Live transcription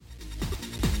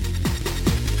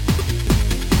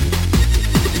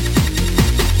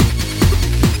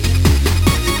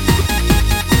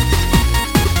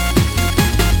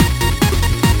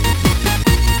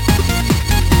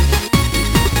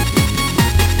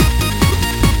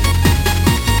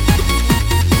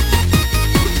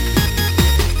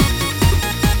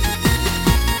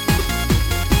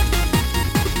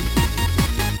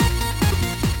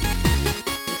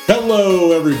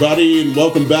everybody, and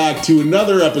welcome back to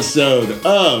another episode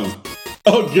of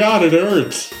Oh God, It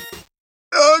Hurts.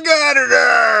 Oh God, it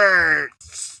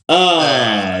hurts!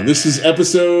 This is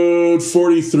episode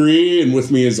 43, and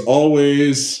with me as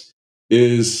always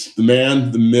is the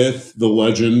man, the myth, the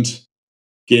legend,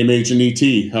 Game Agent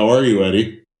ET. How are you,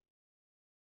 Eddie?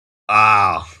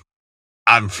 Oh,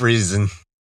 I'm freezing.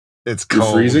 It's You're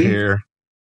cold freezing? here.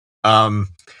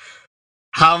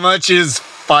 How much is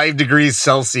 5 degrees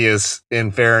Celsius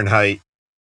in Fahrenheit?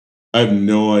 I have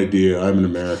no idea. I'm an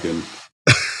American.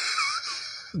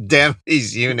 Damn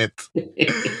these units.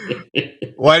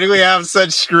 Why do we have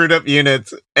such screwed up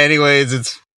units? Anyways,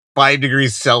 it's 5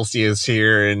 degrees Celsius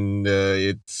here, and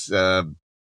it's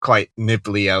quite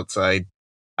nipply outside.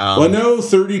 Well, I know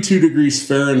 32 degrees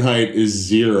Fahrenheit is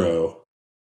 0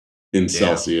 in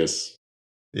Celsius.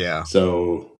 Yeah.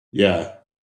 So, yeah.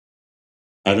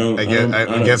 I'm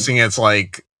I'm guessing it's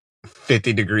like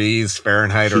 50 degrees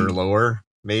Fahrenheit or lower,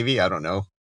 maybe. I don't know.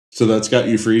 So that's got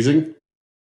you freezing?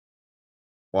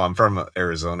 Well, I'm from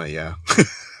Arizona, yeah.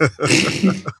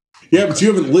 Yeah, but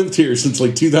you haven't lived here since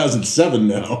like 2007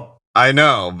 now. I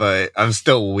know, but I'm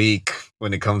still weak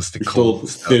when it comes to You're cold,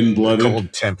 still thin-blooded.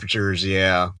 cold temperatures.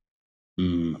 Yeah,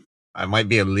 I might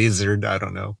be a lizard. I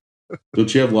don't know.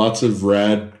 Don't you have lots of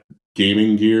rad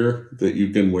gaming gear that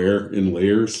you can wear in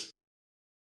layers?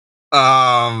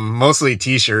 Mostly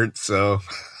t-shirts. So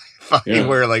I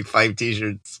wear like 5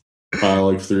 t-shirts.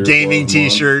 Pile like 3 or 4 gaming of them on.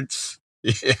 t-shirts.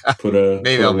 Yeah, Put a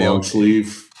I'll be long okay.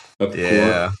 sleeve up the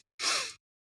yeah.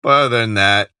 But other than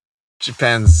that,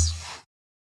 Japan's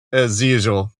as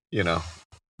usual. You know,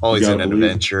 always You an gotta believe.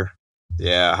 adventure.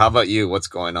 Yeah. How about you? What's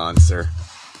going on, sir?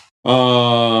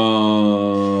 Well,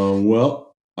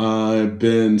 I've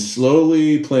been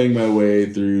slowly playing my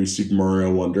way through Super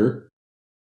Mario Wonder.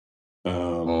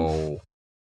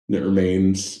 It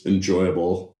remains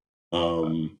enjoyable.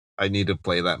 I need to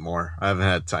play that more. I haven't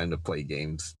had time to play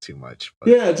games too much. But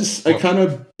Yeah, I kind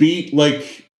of beat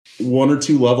like 1 or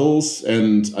 2 levels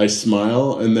and I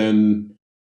smile and then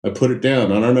I put it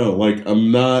down. I don't know. Like, I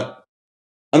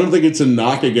don't think it's a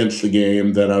knock against the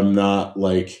game that I'm not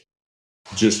like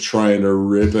just trying to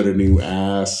rip at a new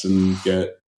ass and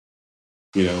get,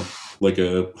 like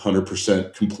a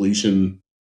 100% completion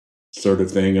sort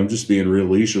of thing. I'm just being real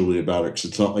leisurely about it because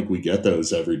it's not like we get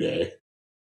those every day.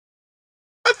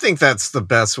 I think that's the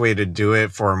best way to do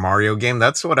it for a Mario game.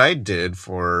 That's what I did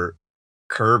for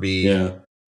Kirby. Yeah.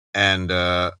 And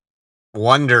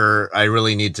Wonder, I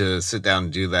really need to sit down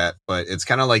and do that. But it's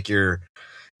kind of like your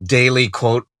daily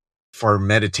quote for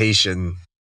meditation,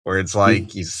 where it's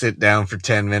like you sit down for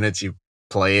 10 minutes, you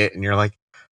play it, and you're like,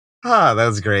 that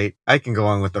was great. I can go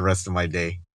on with the rest of my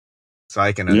day. So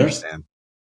I can understand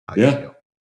how you feel.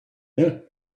 Yeah.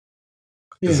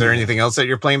 Is there anything else that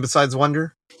you're playing besides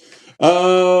Wonder?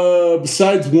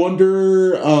 Besides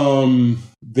Wonder,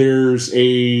 there's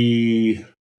a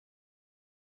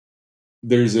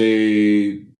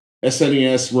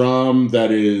SNES ROM that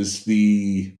is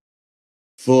the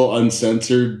full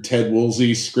uncensored Ted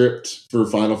Woolsey script for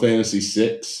Final Fantasy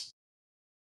VI.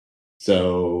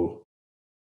 So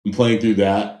I'm playing through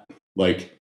that.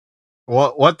 Like,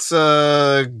 what's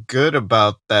good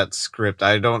about that script?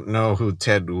 I don't know who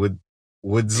Ted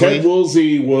Woodsley. Ted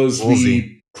Woolsey was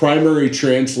the primary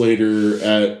translator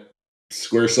at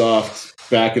Squaresoft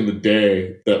back in the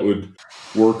day that would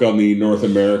work on the North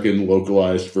American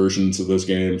localized versions of those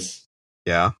games.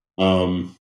 Yeah.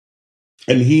 And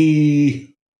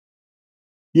he,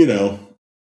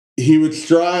 he would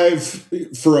strive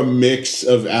for a mix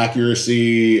of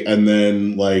accuracy and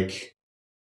then like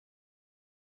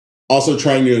also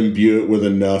trying to imbue it with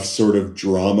enough sort of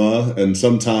drama. And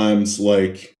sometimes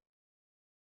like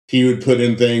he would put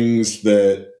in things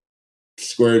that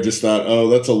Square just thought, oh,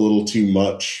 that's a little too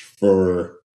much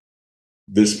for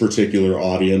this particular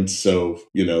audience. So,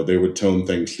 they would tone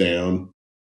things down.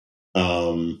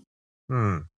 I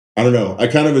don't know. I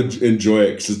kind of enjoy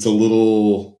it because it's got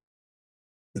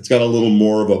a little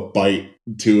more of a bite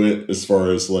to it as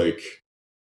far as like,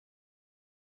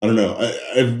 I don't know.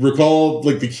 I recall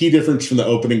like the key difference from the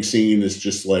opening scene is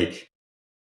just like,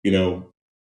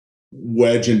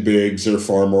 Wedge and Biggs are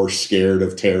far more scared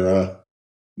of Terra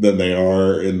than they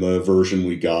are in the version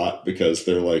we got because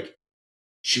they're like,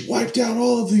 she wiped out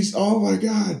all of these. Oh my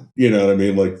God. You know what I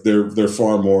mean? Like they're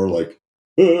far more like,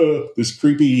 this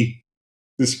creepy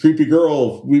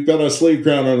girl, we've got a slave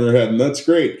crown on her head and that's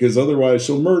great because otherwise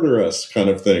she'll murder us kind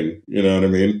of thing. You know what I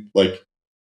mean? Like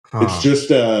it's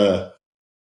just a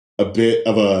bit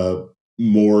of a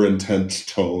more intense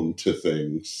tone to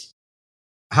things.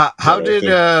 How did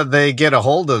they get a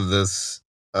hold of this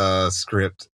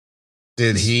script?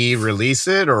 Did he release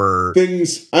it or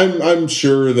things? I'm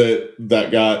sure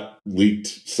that got leaked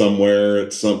somewhere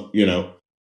at some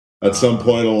at some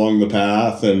point along the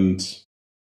path, and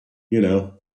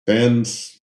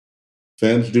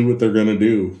fans do what they're gonna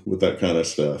do with that kind of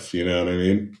stuff. You know what I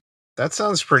mean? That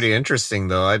sounds pretty interesting,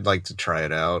 though. I'd like to try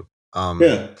it out.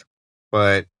 Yeah,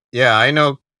 But yeah, I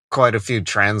know quite a few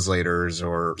translators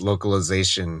or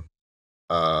localization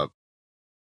uh,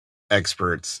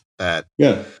 experts that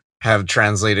yeah, have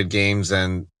translated games,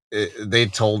 and they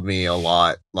told me a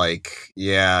lot. Like,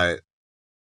 yeah,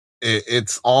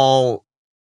 it's all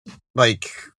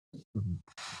like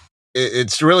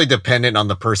it's really dependent on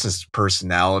the person's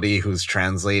personality who's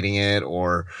translating it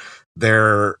or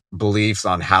their beliefs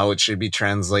on how it should be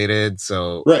translated.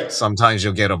 So right, sometimes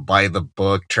you'll get a by the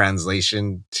book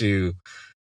translation to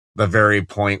the very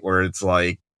point where it's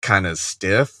like kind of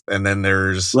stiff. And then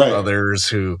there's right. others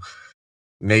who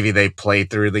maybe they play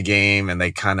through the game and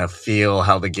they kind of feel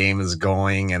how the game is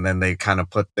going. And then they kind of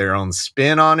put their own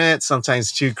spin on it,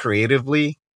 sometimes too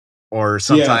creatively, or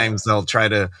Yeah, sometimes they'll try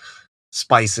to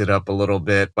spice it up a little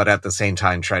bit, but at the same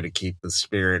time try to keep the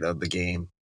spirit of the game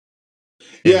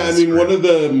in yeah. the I mean, one script. of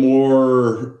the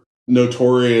more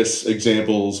notorious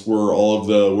examples were all of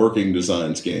the Working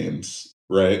Designs games,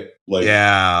 right? Like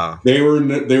Yeah. they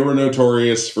were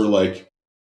notorious for like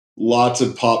lots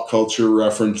of pop culture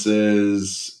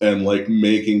references and like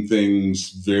making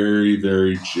things very,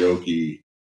 very jokey,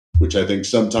 which I think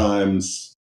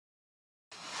sometimes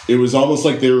it was almost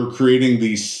like they were creating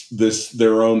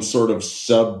their own sort of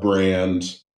sub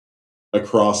brand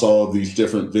across all of these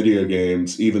different video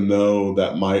games, even though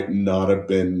that might not have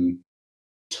been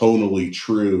tonally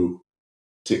true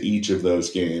to each of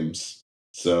those games.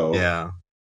 So, Yeah.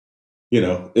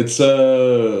 it's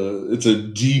a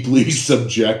deeply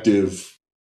subjective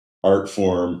art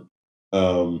form.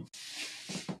 Um,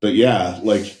 but yeah,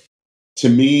 like to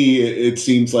me, it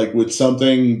seems like with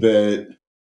something that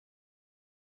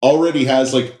already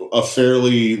has like a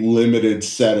fairly limited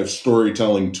set of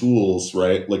storytelling tools,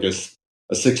 right? Like a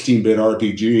 16-bit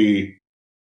RPG,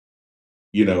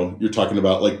 you're talking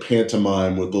about like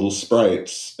pantomime with little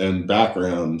sprites and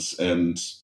backgrounds and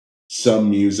some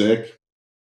music,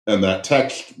 and that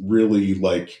text really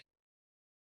like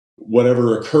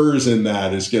whatever occurs in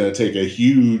that is going to take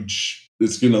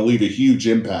it's going to leave a huge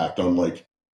impact on like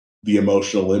the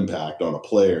emotional impact on a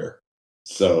player.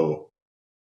 So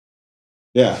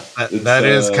yeah, it's That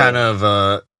is kind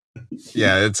of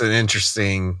yeah, it's an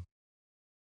interesting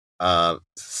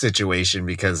situation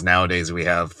because nowadays we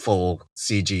have full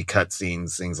CG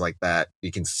cutscenes, things like that.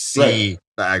 You can right. see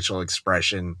the actual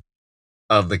expression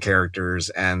of the characters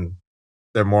and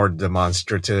they're more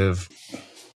demonstrative.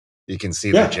 You can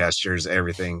see the Yeah. gestures,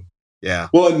 everything. Yeah.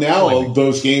 Well, and Totally. now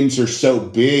those games are so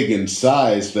big in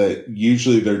size that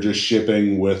usually they're just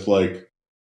shipping with like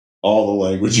all the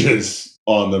languages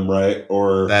on them, right?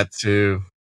 Or That too.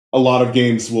 a lot of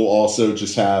games will also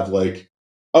just have like,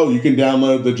 oh, you can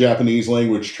download the Japanese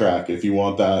language track if you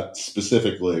want that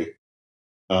specifically.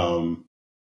 Um,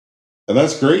 and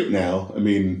that's great now. I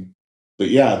mean, but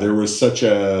yeah, there was such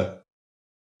a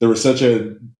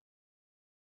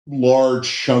large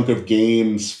chunk of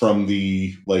games from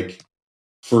the like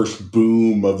first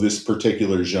boom of this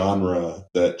particular genre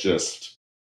that just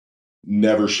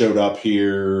never showed up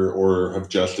here or have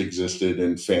just existed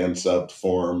in fan subbed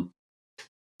form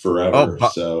Oh, forever.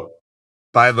 So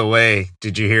by the way,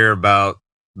 did you hear about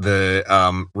the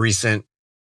recent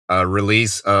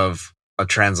release of a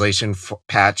translation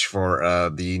patch for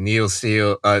the Neo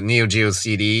Geo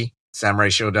CD Samurai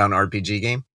Showdown RPG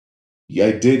game? yeah,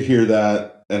 I did hear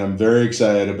that, and I'm very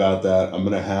excited about that. I'm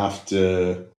gonna have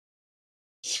to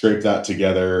scrape that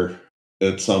together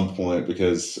at some point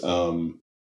because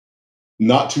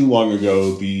not too long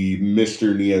ago, the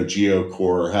Mr. Neo Geo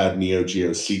core had Neo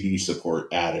Geo CD support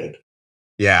added.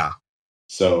 Yeah,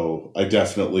 So I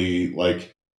definitely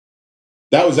like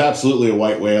that was absolutely a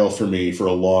white whale for me for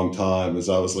a long time as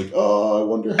I was like, oh, I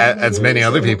wonder how that as many is. I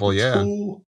other hope people. it's Yeah,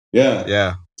 cool. Yeah.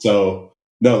 yeah, So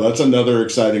no, that's another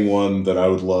exciting one that I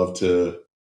would love to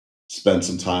spend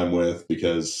some time with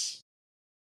because,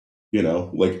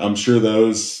 like I'm sure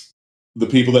the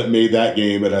people that made that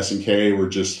game at SNK were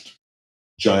just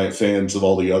giant fans of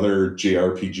all the other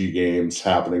JRPG games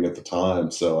happening at the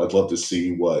time. So I'd love to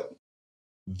see what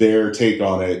their take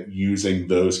on it using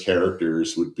those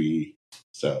characters would be.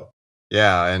 So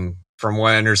yeah. And from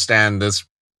what I understand, this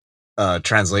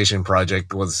translation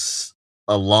project was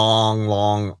a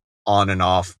long on and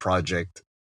off project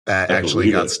that I actually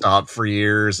believe got it. stopped for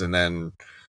years and then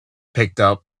picked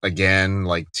up again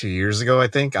like 2 years ago. I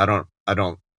think I don't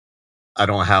I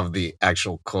don't have the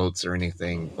actual quotes or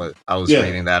anything, but I was Yeah.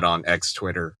 reading that on X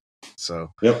Twitter.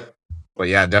 So, Yep. but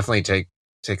yeah, definitely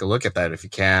take a look at that if you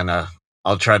can.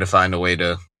 I'll try to find a way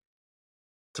to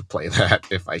play that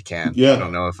if I can. I don't Yeah.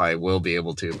 know if I will be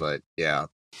able to, but yeah,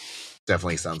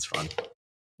 definitely sounds fun.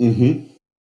 Mm-hmm.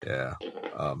 Yeah.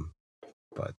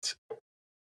 But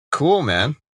cool,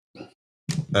 man.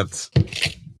 That's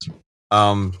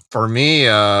for me,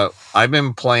 I've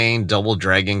been playing Double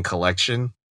Dragon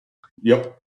Collection.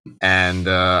 Yep. And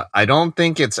I don't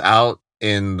think it's out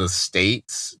in the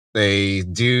States. They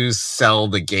do sell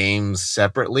the games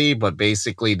separately, but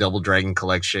basically Double Dragon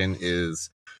Collection is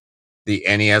the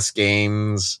NES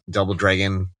games, Double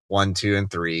Dragon 1, 2,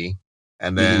 and 3,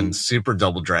 and then Super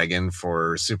Double Dragon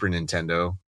for Super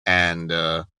Nintendo, and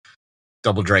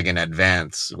Double Dragon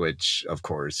Advance, which of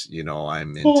course,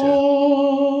 I'm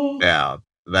into. Yeah,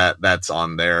 that's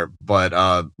on there.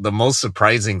 But the most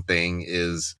surprising thing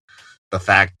is the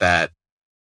fact that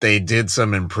they did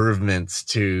some improvements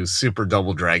to Super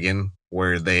Double Dragon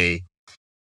where they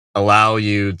allow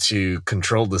you to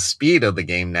control the speed of the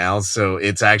game now. So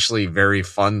it's actually very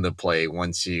fun to play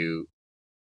once you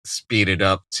speed it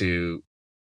up to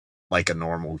like a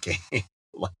normal game.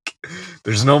 Like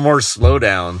there's no more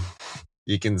slowdown.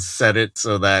 You can set it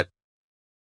so that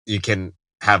you can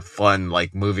have fun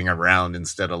like moving around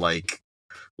instead of like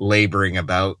laboring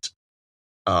about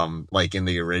like in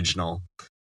the original.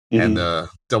 And the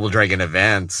Double Dragon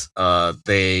Advance,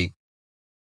 they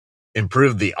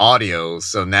improved the audio,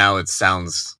 so now it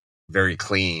sounds very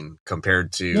clean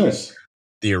compared to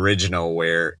the original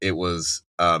where it was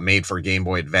made for Game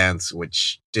Boy Advance,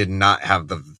 which did not have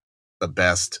the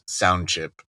best sound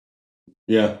chip.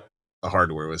 Yeah. The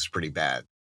hardware was pretty bad.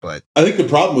 But I think the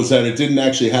problem was that it didn't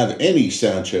actually have any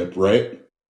sound chip, right?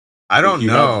 I don't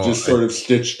you had to know. just sort of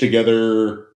stitch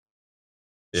together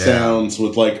sounds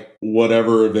with like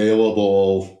whatever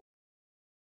available.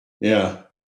 Yeah.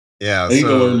 Yeah. I need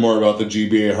to learn more about the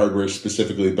GBA hardware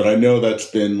specifically, but I know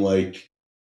that's been like,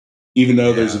 even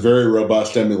though there's a very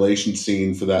robust emulation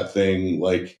scene for that thing,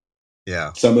 like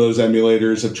some of those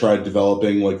emulators have tried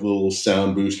developing like little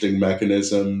sound boosting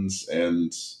mechanisms,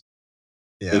 and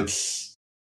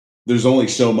there's only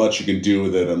so much you can do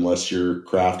with it unless you're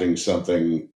crafting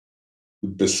something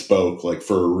bespoke, like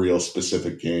for a real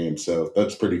specific game. So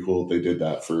that's pretty cool they did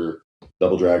that for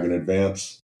Double Dragon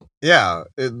Advance. Yeah,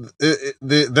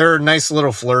 there are nice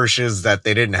little flourishes that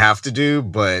they didn't have to do,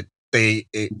 but they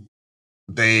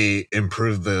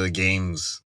improved the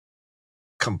games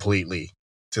completely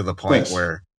to the point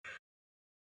where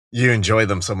you enjoy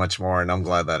them so much more, and I'm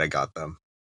glad that I got them.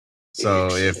 So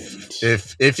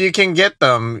if you can get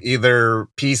them either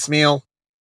piecemeal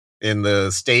in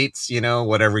the States,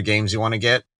 whatever games you want to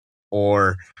get,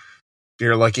 or if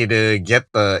you're lucky to get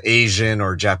the Asian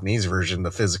or Japanese version,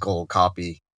 the physical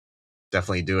copy,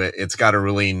 definitely do it. It's got a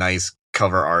really nice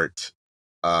cover art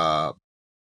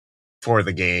for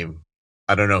the game.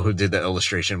 I don't know who did the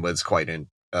illustration, but it's quite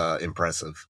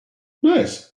impressive.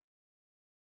 Nice.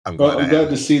 I'm glad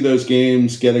to see those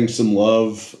games getting some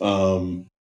love.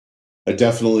 I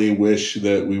definitely wish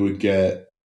that we would get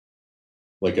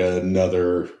like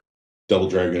another Double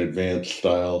Dragon Advance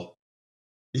style.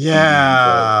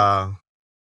 Yeah.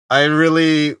 I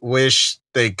really wish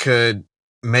they could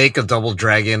make a Double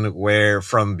Dragon where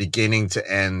from beginning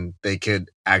to end they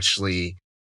could actually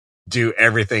do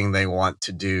everything they want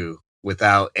to do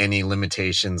without any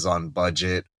limitations on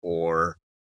budget or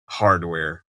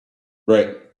hardware.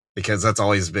 Right. Because that's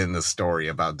always been the story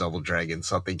about Double Dragon.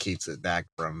 Something keeps it back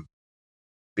from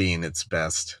being its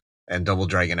best. And Double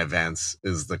Dragon Advance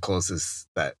is the closest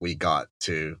that we got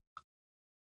to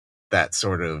that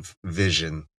sort of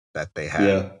vision that they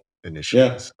had initially.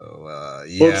 Yeah. So, well,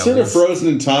 it's sort of frozen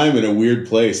in time in a weird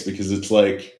place because it's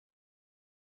like,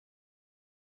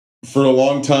 for a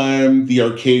long time, the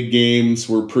arcade games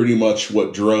were pretty much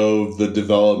what drove the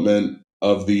development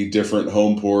of the different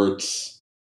home ports.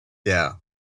 Yeah.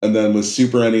 And then with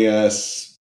Super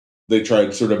NES, they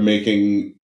tried sort of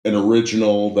making an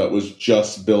original that was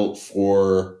just built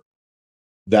for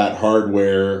that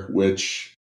hardware,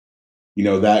 which,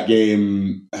 that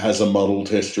game has a muddled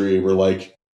history where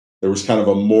like there was kind of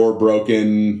a more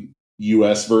broken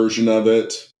US version of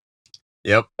it.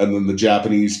 Yep. And then the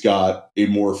Japanese got a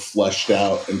more fleshed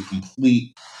out and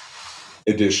complete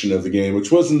edition of the game,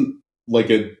 which wasn't like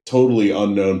a totally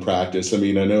unknown practice. I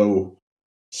mean, I know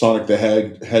Sonic the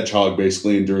Hedgehog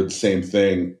basically endured the same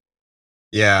thing.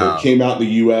 Yeah. Where it came out in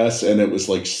the US and it was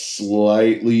like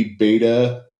slightly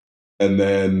beta. And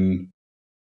then,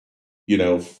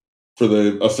 for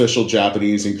the official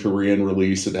Japanese and Korean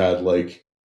release, it had like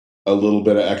a little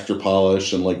bit of extra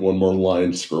polish and like one more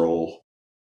line scroll.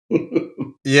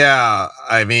 Yeah,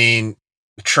 I mean,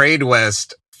 Trade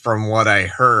West, from what I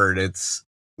heard, it's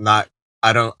not.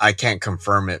 I can't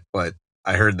confirm it, but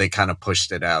I heard they kind of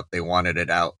pushed it out. They wanted it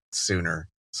out sooner,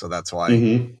 so that's why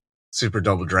Mm-hmm. Super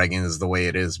Double Dragon is the way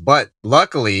it is. But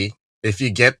luckily, if you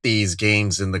get these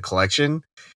games in the collection,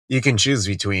 you can choose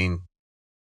between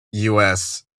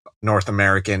US, North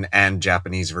American, and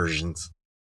Japanese versions.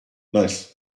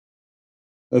 Nice.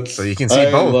 So you can see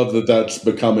I both. love that that's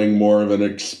becoming more of an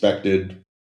expected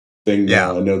thing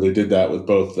now. Yeah. I know they did that with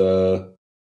both the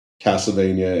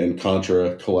Castlevania and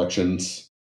Contra collections.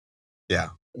 Yeah.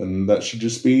 And that should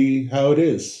just be how it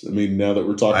is. I mean, now that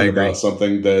we're I talking agree. about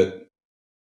something that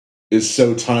is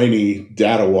so tiny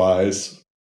data wise,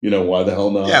 why the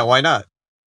hell not? Yeah, why not?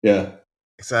 Yeah.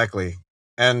 Exactly.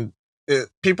 And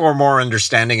people are more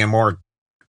understanding and more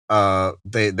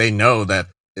they know that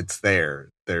it's there.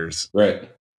 There's Right.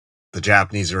 the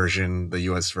Japanese version, the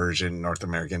US version, North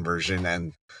American version,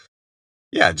 and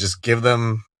yeah, just give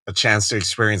them a chance to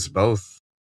experience both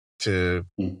to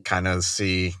kind of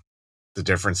see the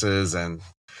differences. And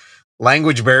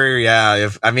language barrier, yeah,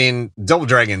 Double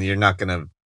Dragon, you're not gonna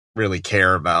really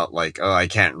care about like, oh, I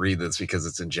can't read this because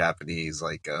it's in Japanese,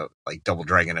 like Double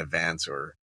Dragon Advance,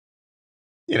 or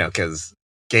because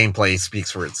gameplay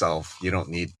speaks for itself. You don't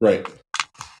need Right.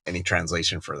 any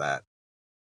translation for that.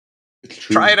 It's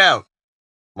true. Try it out.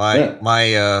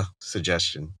 My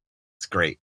suggestion. It's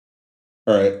great.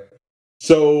 All right.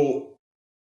 So,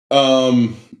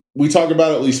 we talk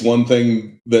about at least one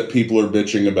thing that people are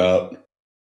bitching about.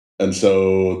 And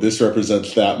so this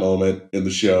represents that moment in the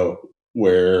show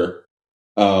where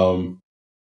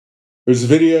there's a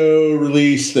video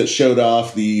release that showed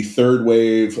off the third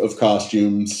wave of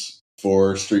costumes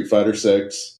for Street Fighter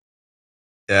 6.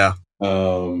 Yeah.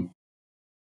 And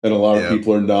a lot of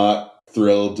people are not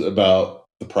thrilled about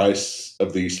the price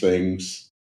of these things.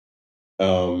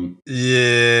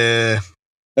 Yeah.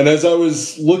 And as I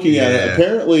was looking at it,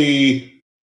 apparently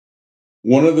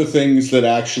one of the things that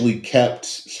actually kept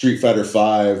Street Fighter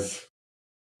V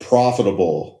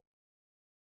profitable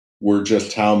were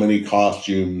just how many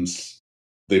costumes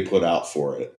they put out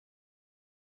for it.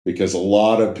 Because a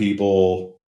lot of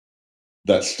people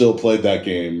that still played that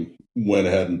game went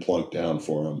ahead and plunked down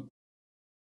for them.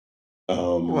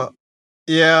 Well,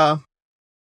 yeah.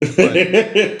 But,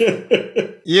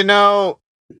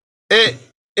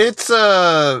 it's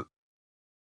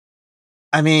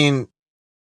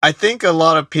I think a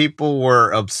lot of people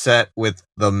were upset with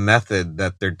the method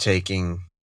that they're taking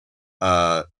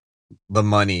the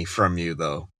money from you,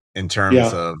 though, in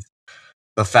terms of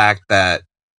the fact that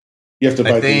you have to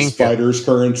buy these fighters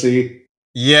currency.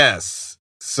 Yes.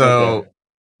 So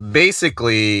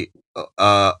basically,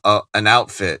 an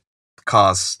outfit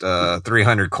costs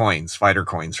 300 coins, fighter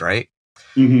coins, right?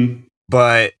 Mm-hmm.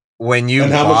 But when you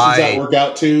and how much does that work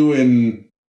out to?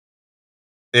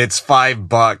 It's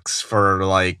 $5 for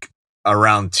like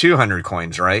around 200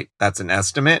 coins, right? That's an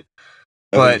estimate.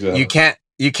 But you can't.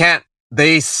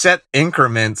 They set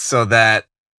increments so that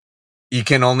you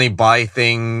can only buy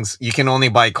things. You can only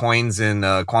buy coins in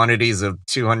quantities of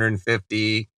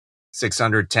 250,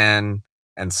 610,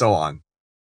 and so on.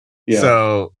 Yeah.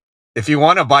 So if you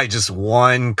want to buy just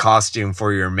one costume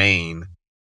for your main,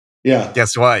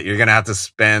 guess what? You're gonna have to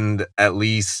spend at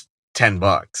least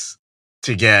 $10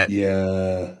 to get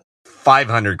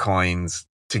 500 coins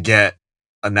to get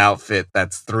an outfit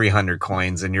that's 300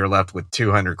 coins, and you're left with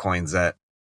 200 coins. That,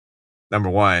 number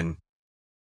one,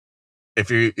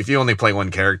 if you only play one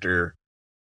character,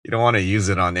 you don't want to use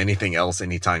it on anything else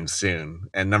anytime soon.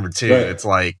 And number two, it's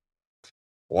like,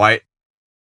 why?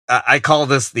 I call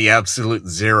this the absolute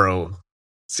zero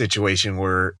situation,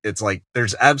 where it's like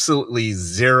there's absolutely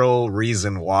zero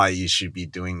reason why you should be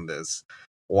doing this.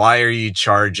 Why are you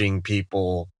charging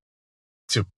people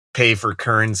to pay for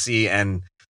currency and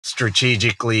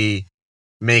strategically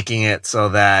making it so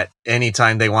that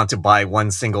anytime they want to buy one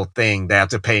single thing, they have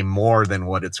to pay more than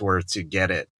what it's worth to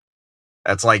get it?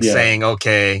 That's like saying,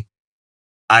 okay,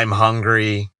 I'm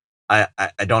hungry. I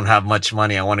don't have much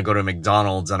money. I want to go to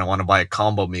McDonald's and I want to buy a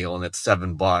combo meal and it's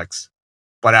 $7,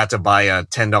 but I have to buy a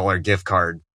 $10 gift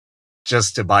card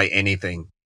just to buy anything.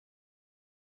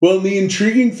 Well, the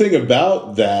intriguing thing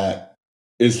about that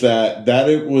is that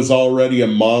it was already a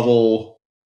model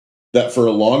that for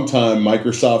a long time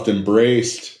Microsoft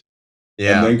embraced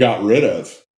and then got rid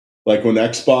of. Like when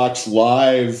Xbox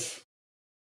Live,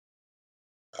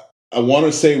 I want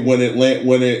to say when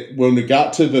it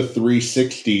got to the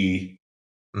 360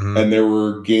 and there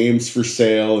were games for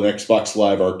sale in Xbox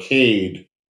Live Arcade,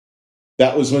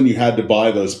 that was when you had to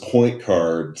buy those point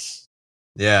cards.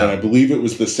 Yeah. And I believe it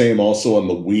was the same also on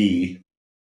the Wii,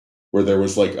 where there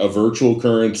was like a virtual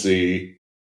currency,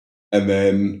 and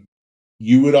then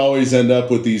you would always end up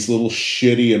with these little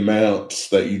shitty amounts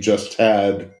that you just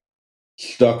had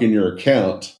stuck in your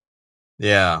account.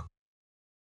 Yeah.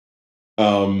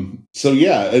 So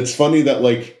yeah, it's funny that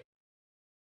like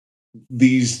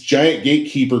these giant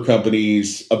gatekeeper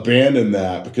companies abandon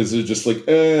that because they're just like,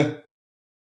 it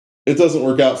doesn't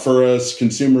work out for us.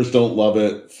 Consumers don't love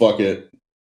it. Fuck it.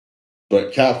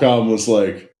 But Capcom was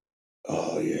like,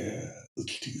 oh yeah,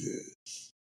 let's do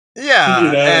this. Yeah.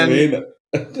 You know and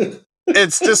what I mean?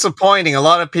 it's disappointing. A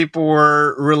lot of people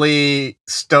were really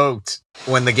stoked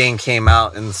when the game came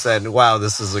out and said, wow,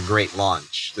 this is a great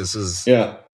launch. This is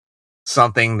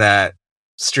something that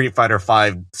Street Fighter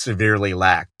V severely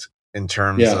lacked in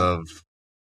terms of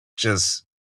just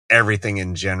everything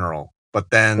in general. But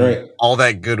then all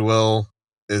that goodwill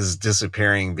is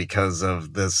disappearing because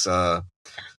of this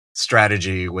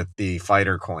strategy with the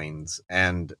fighter coins.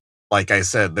 And like I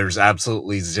said, there's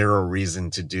absolutely zero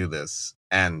reason to do this.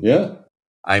 And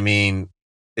I mean,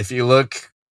 if you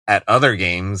look at other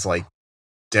games like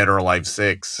Dead or Alive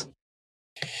 6,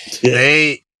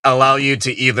 they allow you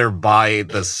to either buy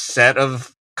the set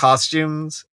of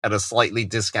costumes at a slightly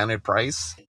discounted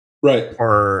price,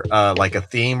 or like a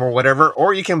theme or whatever,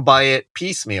 or you can buy it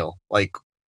piecemeal, like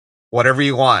whatever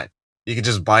you want. You can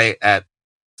just buy it at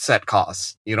set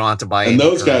costs. You don't have to buy. And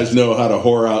those guys know how to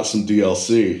whore out some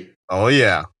DLC. Oh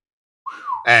yeah,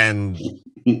 and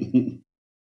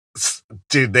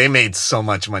dude, they made so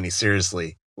much money.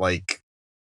 Seriously, like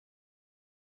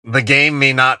the game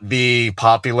may not be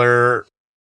popular,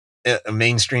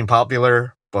 mainstream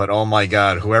popular, but oh my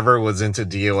god, whoever was into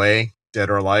DOA, Dead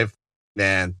or Alive,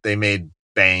 man, they made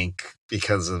bank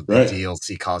because of the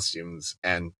DLC costumes.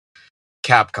 And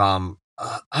Capcom,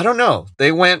 I don't know,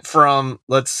 they went from,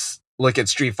 let's look at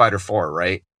Street Fighter 4,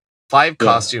 right? 5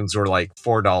 costumes were like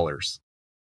 $4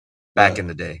 back in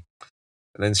the day.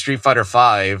 And then Street Fighter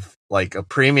 5, like a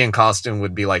premium costume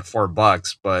would be like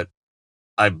 $4, but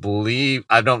I believe,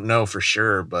 I don't know for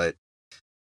sure, but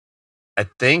I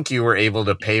think you were able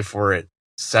to pay for it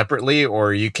separately,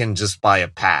 or you can just buy a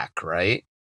pack, right?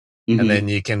 And then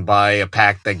you can buy a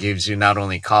pack that gives you not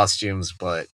only costumes,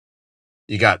 but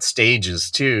you got stages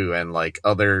too, and like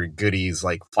other goodies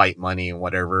like fight money and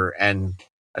whatever. And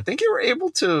I think you were able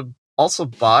to also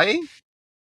buy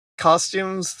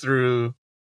costumes through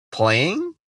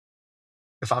playing,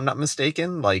 if I'm not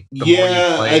mistaken. Like the more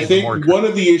you play, I think one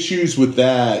of the issues with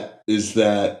that is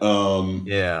that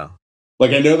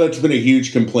like I know that's been a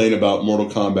huge complaint about Mortal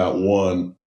Kombat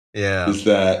 1. Is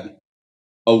that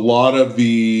a lot of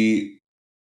the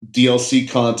DLC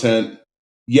content,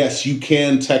 yes, you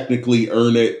can technically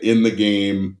earn it in the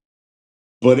game,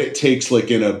 but it takes like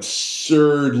an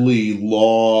absurdly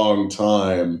long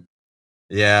time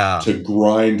to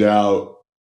grind out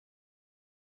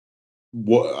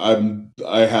what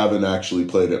I haven't actually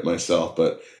played it myself,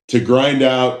 but to grind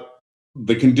out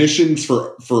the conditions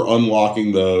for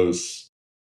unlocking those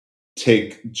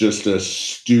take just a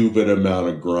stupid amount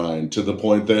of grind, to the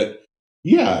point that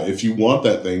if you want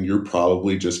that thing, you're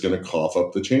probably just going to cough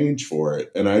up the change for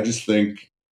it. And I just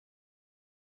think,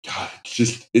 God,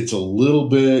 it's a little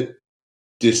bit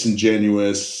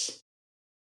disingenuous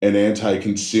and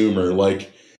anti-consumer.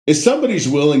 Like, if somebody's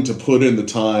willing to put in the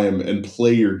time and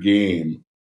play your game,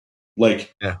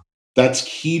 like, that's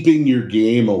keeping your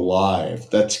game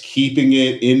alive. That's keeping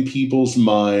it in people's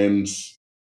minds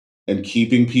and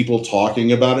keeping people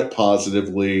talking about it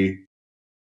positively.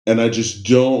 And I just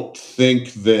don't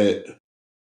think that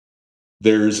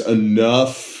there's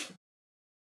not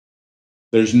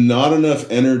enough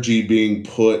energy being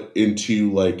put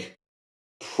into like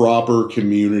proper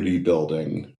community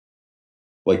building.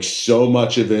 Like, so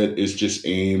much of it is just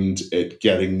aimed at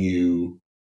getting you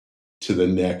to the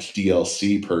next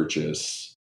DLC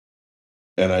purchase.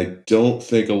 And I don't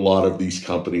think a lot of these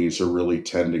companies are really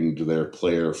tending to their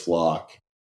player flock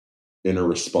in a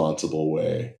responsible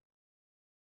way.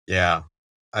 Yeah.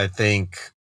 I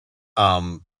think,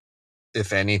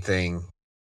 if anything,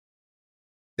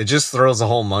 it just throws a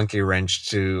whole monkey wrench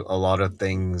to a lot of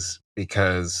things,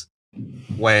 because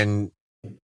when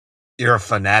you're a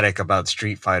fanatic about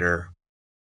Street Fighter,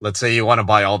 let's say you want to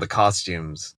buy all the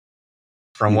costumes,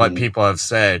 from what people have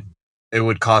said, it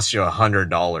would cost you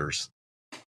 $100.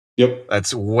 Yep.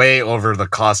 That's way over the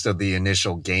cost of the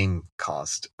initial game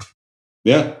cost.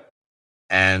 Yeah.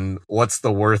 And what's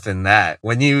the worth in that?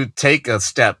 When you take a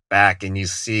step back and you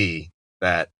see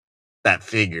that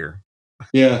figure.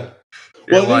 Yeah.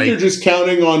 Well, I think they're just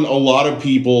counting on a lot of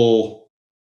people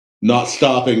not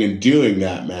stopping and doing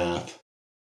that math.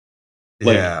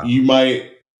 Like, Yeah. you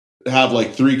might have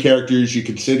like 3 characters you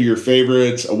consider your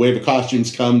favorites. A wave of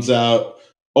costumes comes out.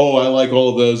 Oh, I like all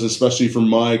of those, especially for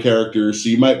my character. So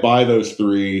you might buy those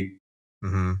 3.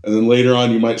 Hmm. And then later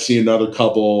on, you might see another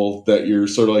couple that you're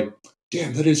sort of like,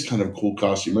 damn, that is kind of a cool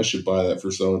costume. I should buy that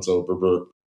for so and so.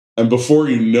 And before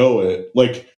you know it,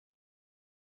 like,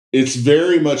 it's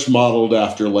very much modeled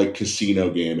after like casino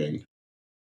gaming,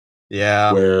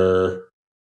 Yeah. where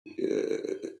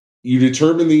you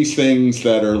determine these things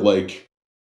that are like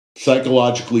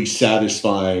psychologically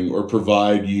satisfying or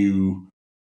provide you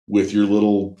with your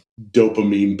little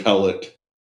dopamine pellet,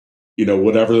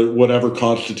 whatever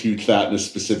constitutes that in a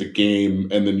specific game,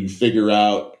 and then you figure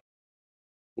out,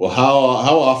 well,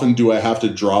 how often do I have to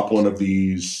drop one of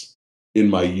these in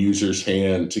my user's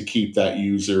hand to keep that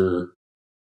user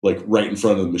like right in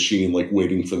front of the machine, like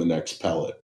waiting for the next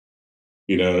pellet.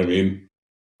 You know what I mean?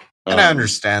 And I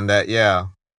understand that. Yeah.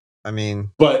 I mean,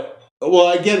 But well,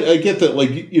 I get that. Like,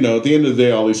 at the end of the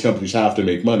day, all these companies have to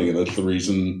make money, and that's the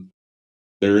reason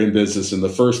they're in business in the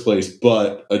first place.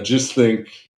 But I just think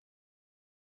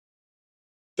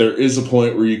there is a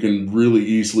point where you can really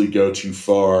easily go too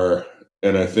far,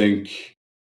 and I think,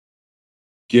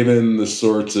 given the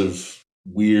sorts of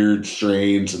weird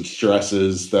strains and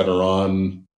stresses that are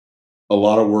on a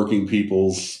lot of working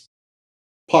people's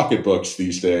pocketbooks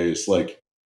these days, like,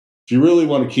 if you really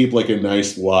want to keep like a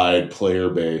nice wide player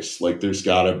base, like, there's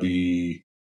got to be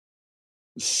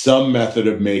some method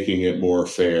of making it more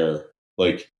fair.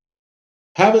 Like,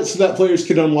 have it so that players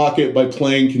can unlock it by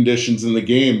playing conditions in the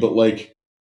game, but like,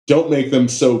 don't make them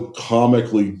so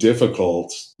comically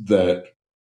difficult that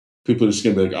people are just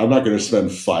gonna be like, I'm not gonna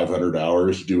spend 500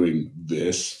 hours doing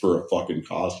this for a fucking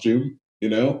costume,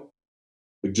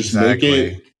 Like, just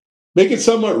exactly. make it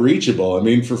somewhat reachable. I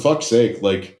mean, for fuck's sake,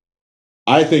 like,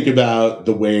 I think about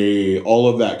the way all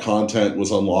of that content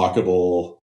was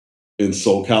unlockable in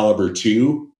Soul Calibur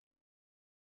 2.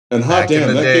 And hot Back in damn,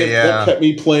 the that day, game that yeah. kept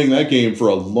me playing that game for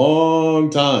a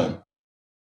long time.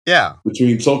 Yeah.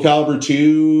 Between Soul Calibur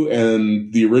 2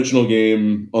 and the original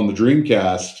game on the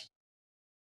Dreamcast.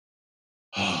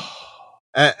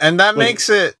 And that Like, makes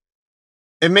it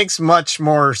makes much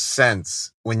more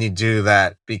sense when you do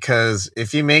that, because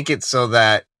if you make it so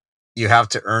that you have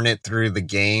to earn it through the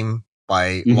game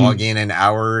by logging in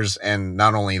hours, and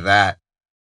not only that,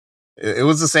 it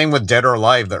was the same with Dead or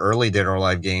Alive, the early Dead or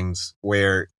Alive games,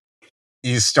 where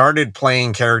you started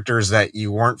playing characters that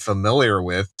you weren't familiar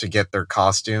with to get their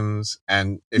costumes.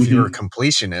 And if you were a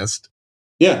completionist,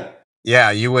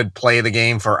 yeah, you would play the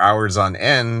game for hours on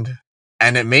end,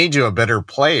 and it made you a better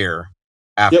player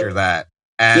after yep, that.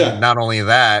 And yeah, not only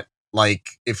that, like,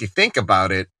 if you think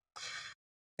about it,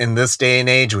 in this day and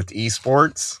age with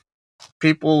esports,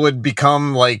 people would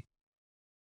become like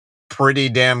pretty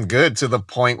damn good to the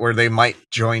point where they might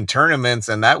join tournaments,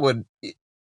 and that would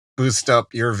boost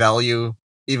up your value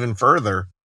even further.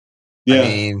 I yeah,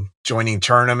 mean, joining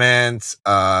tournaments,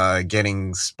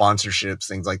 getting sponsorships,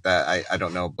 things like that. I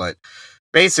don't know, but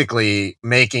basically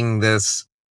making this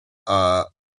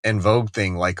in vogue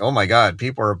thing, like, oh my god,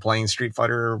 people are playing Street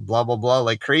Fighter blah blah blah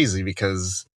like crazy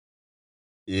because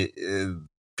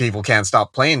people can't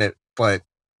stop playing it. But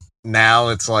now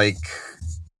it's like,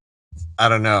 I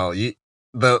don't know,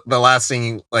 the last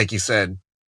thing, like you said,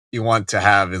 you want to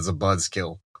have is a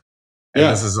buzzkill, and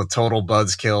this yeah, is a total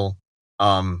buzzkill.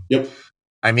 yep,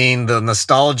 I mean, the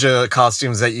nostalgia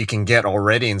costumes that you can get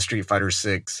already in Street Fighter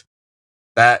 6,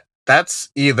 that's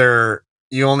either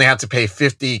you only have to pay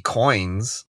 50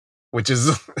 coins, which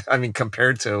is, I mean,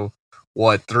 compared to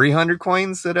what, 300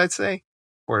 coins, did I say,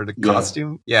 for the yeah,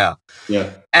 costume? Yeah.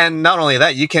 yeah, And not only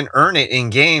that, you can earn it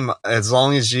in game as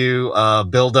long as you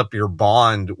build up your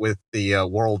bond with the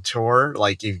world tour.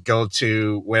 Like, you go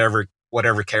to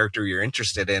whatever character you're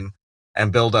interested in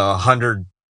and build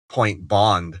 100-point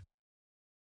bond,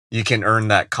 you can earn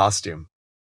that costume.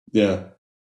 yeah.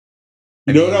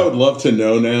 I You know what I mean, would love to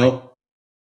know now?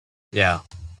 yeah.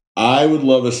 I would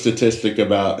love a statistic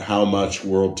about how much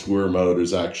World Tour mode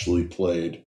is actually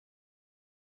played.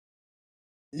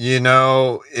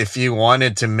 If you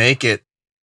wanted to make it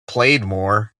played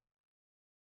more,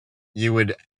 you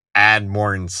would add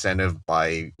more incentive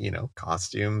by,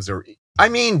 costumes, or, I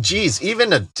mean, geez,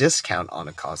 even a discount on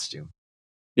a costume.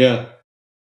 Yeah.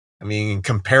 I mean, in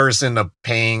comparison to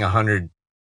paying $100,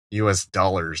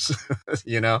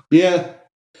 Yeah.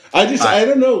 Uh, I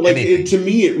don't know. Like, anything. to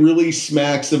me, it really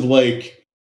smacks of like,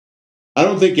 I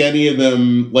don't think any of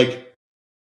them, like,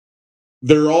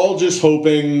 they're all just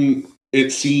hoping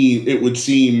it would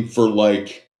seem for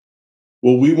like,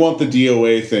 well, we want the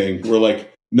DOA thing. We're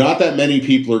like, not that many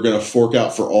people are going to fork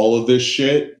out for all of this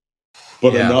shit,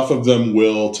 but enough of them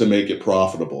will to make it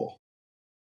profitable.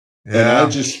 And I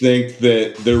just think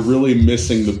that they're really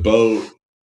missing the boat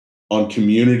on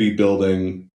community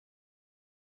building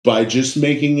by just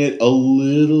making it a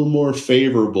little more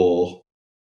favorable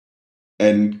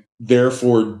and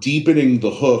therefore deepening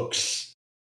the hooks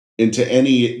into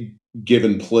any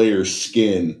given player's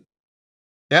skin.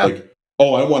 Yeah. Like,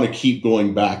 oh, I want to keep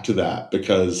going back to that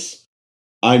because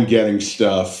I'm getting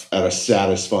stuff at a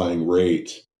satisfying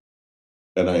rate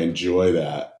and I enjoy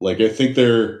that. Like, I think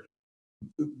they're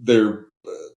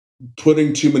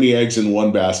putting too many eggs in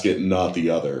one basket and not the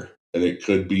other. And it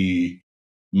could be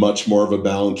much more of a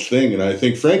balanced thing. And I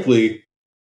think, frankly,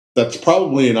 that's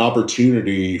probably an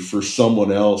opportunity for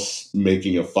someone else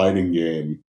making a fighting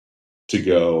game to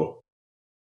go,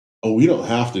 oh, we don't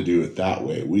have to do it that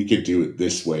way. We could do it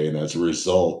this way. And as a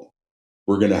result,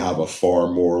 we're going to have a far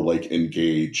more like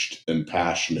engaged and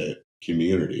passionate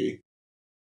community.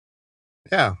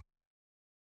 Yeah.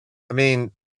 I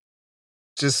mean,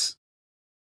 just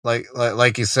like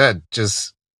you said,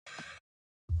 just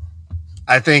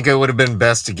I think it would have been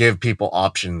best to give people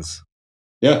options.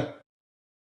 Yeah.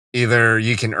 Either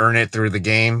you can earn it through the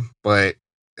game, but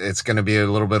it's going to be a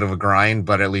little bit of a grind,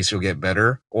 but at least you'll get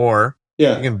better. Or you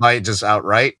can buy it just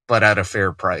outright, but at a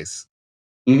fair price.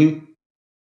 Mm-hmm.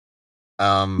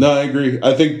 No, I agree.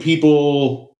 I think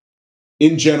people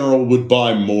in general would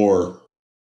buy more.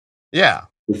 Yeah.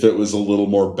 If it was a little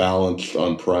more balanced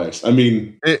on price. I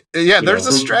mean, there's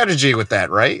a strategy with that,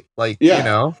 right? Like,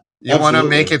 you want to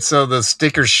make it so the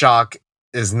sticker shock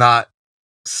is not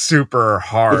super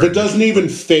hard. If it doesn't even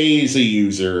phase a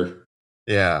user,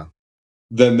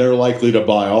 then they're likely to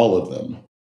buy all of them.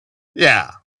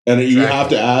 Yeah. And you have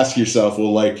to ask yourself,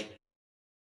 well, like,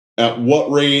 at what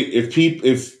rate,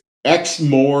 if X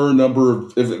more number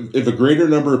of, if a greater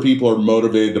number of people are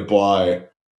motivated to buy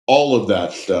all of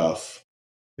that stuff,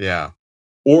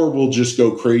 or we'll just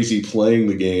go crazy playing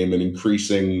the game and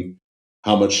increasing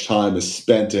how much time is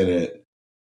spent in it.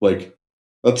 Like,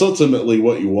 that's ultimately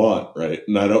what you want, right?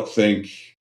 And I don't think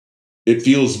it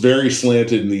feels very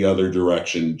slanted in the other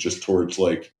direction, just towards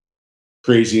like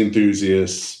crazy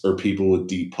enthusiasts or people with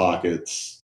deep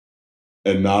pockets,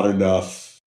 and not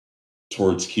enough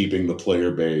towards keeping the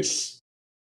player base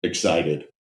excited.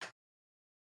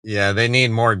 Yeah, they need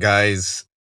more guys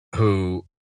who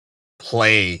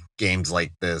play games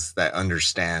like this that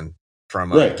understand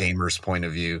from a gamer's point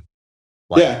of view.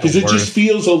 Like because it just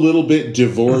feels a little bit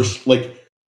divorced. Like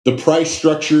the price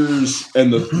structures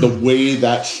and the way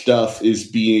that stuff is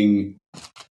being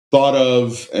thought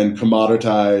of and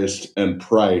commoditized and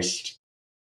priced.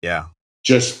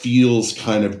 Just feels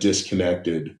kind of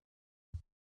disconnected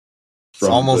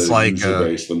from almost the like user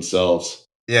base themselves.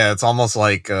 Yeah, it's almost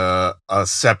like a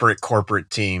separate corporate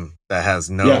team that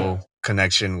has no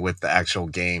connection with the actual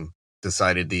game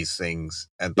decided these things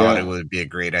and thought it would be a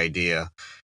great idea.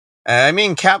 I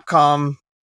mean, Capcom,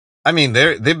 I mean,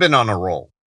 they've been on a roll.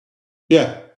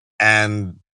 Yeah.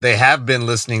 And they have been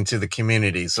listening to the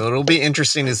community. So it'll be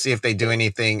interesting to see if they do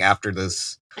anything after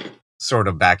this sort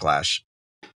of backlash.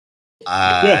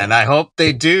 And I hope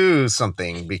they do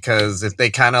something, because if they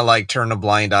kind of like turn a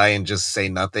blind eye and just say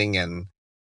nothing and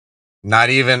not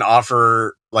even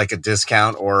offer like a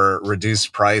discount or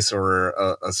reduced price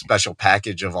or a special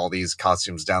package of all these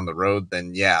costumes down the road,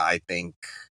 then I think,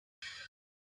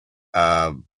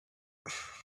 I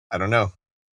don't know,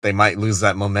 they might lose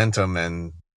that momentum,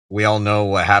 and we all know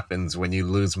what happens when you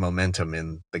lose momentum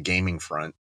in the gaming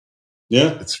front.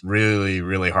 Yeah. It's really,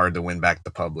 really hard to win back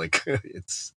the public.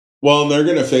 Well, they're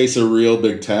going to face a real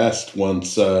big test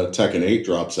once Tekken 8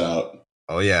 drops out.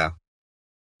 Oh, yeah.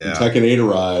 When Tekken 8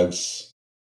 arrives,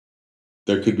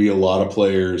 there could be a lot of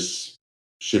players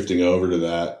shifting over to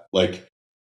that. Like, I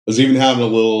was even having a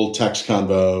little text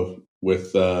convo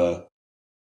with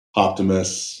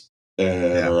Optimus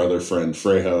and our other friend,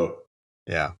 Frejo.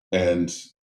 Yeah. And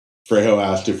Frejo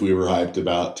asked if we were hyped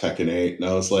about Tekken 8. And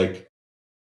I was like,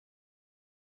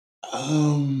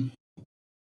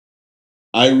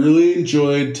 I really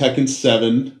enjoyed Tekken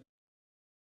 7.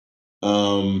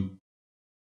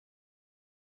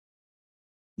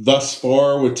 Thus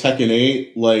far with Tekken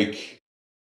 8, like,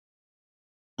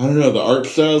 I don't know, the art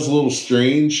style is a little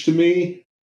strange to me.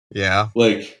 Yeah.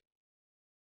 Like,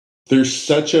 there's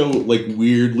such a, like,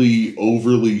 weirdly,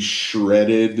 overly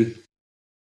shredded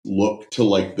look to,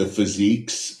 like, the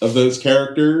physiques of those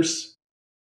characters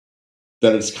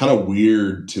that it's kind of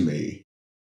weird to me.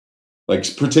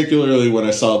 Like, particularly when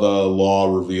I saw the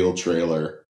Law reveal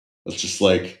trailer, it's just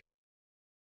like,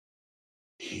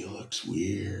 he looks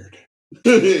weird.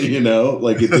 You know?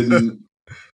 Like, it didn't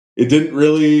it didn't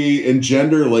really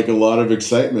engender like a lot of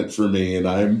excitement for me. And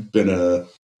I've been a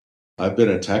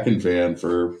Tekken fan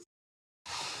for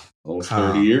almost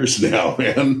 30 years now,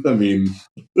 man. I mean,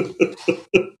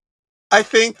 I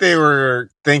think they were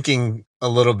thinking a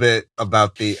little bit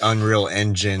about the Unreal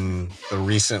Engine, the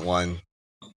recent one.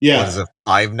 Yeah. What is it,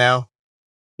 5 now?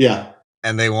 Yeah.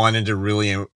 And they wanted to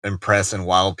really impress and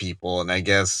wow people. And I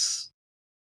guess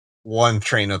one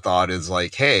train of thought is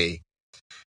like, hey,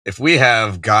 if we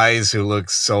have guys who look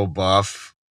so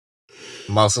buff,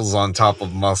 muscles on top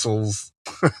of muscles,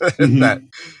 that,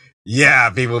 yeah,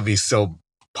 people would be so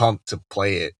pumped to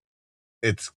play it.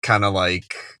 It's kind of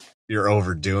like you're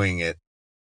overdoing it.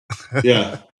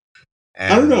 Yeah. I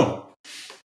don't know.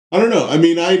 I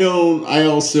mean, I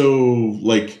also,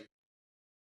 like,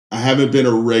 I haven't been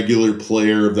a regular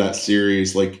player of that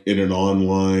series, like, in an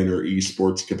online or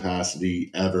esports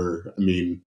capacity ever. I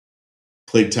mean,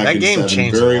 played Tekken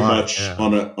 7 very much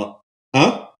on a...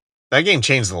 huh? That game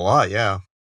changed a lot, yeah.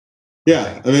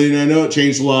 Yeah, I mean, I know it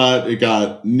changed a lot. It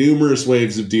got numerous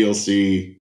waves of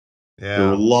DLC. Yeah. There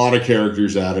were a lot of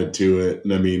characters added to it.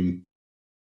 And I mean,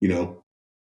 you know,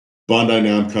 Bandai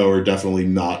Namco are definitely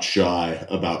not shy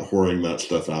about whoring that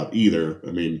stuff out either.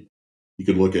 I mean, you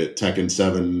could look at Tekken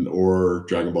 7 or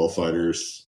Dragon Ball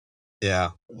FighterZ.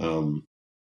 Yeah. And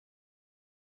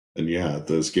yeah,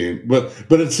 those games. But at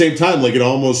the same time, like, it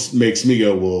almost makes me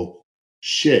go, well,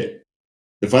 shit.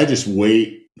 If I just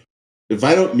wait, if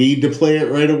I don't need to play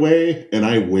it right away and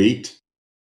I wait,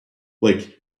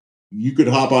 like, you could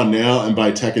hop on now and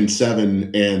buy Tekken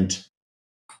 7 and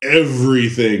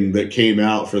everything that came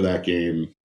out for that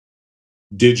game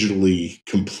digitally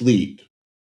complete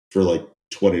for like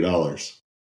 $20.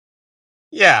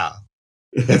 Yeah.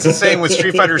 It's the same with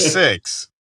Street Fighter 6.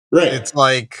 Right. It's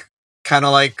like kind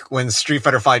of like when Street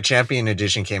Fighter 5 Champion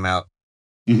Edition came out.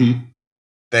 Mm-hmm.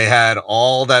 They had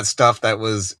all that stuff that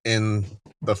was in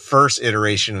the first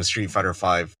iteration of Street Fighter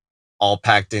 5 all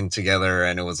packed in together,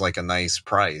 and it was like a nice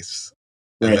price.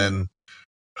 Right. And then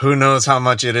who knows how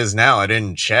much it is now? I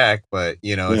didn't check, but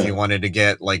you know, if you wanted to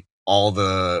get like all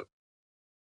the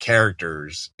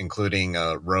characters, including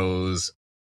Rose,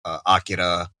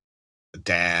 Akira,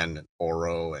 Dan,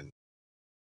 Oro, and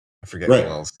I forget who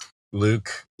else.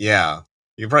 Luke. Yeah.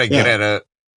 You probably get it at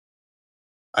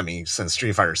I mean, since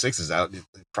Street Fighter 6 is out, you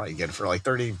probably get it for like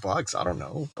 $30. I don't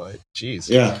know, but geez.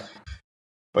 Yeah.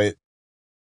 But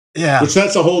yeah. Which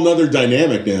that's a whole nother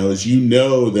dynamic now, is you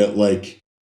know that like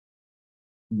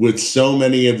with so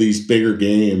many of these bigger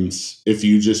games, if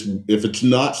it's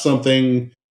not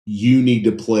something you need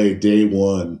to play day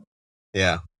one,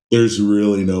 yeah, there's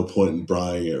really no point in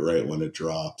buying it right when it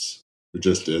drops. It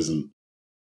just isn't.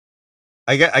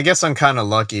 I guess I'm kind of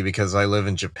lucky because I live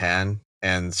in Japan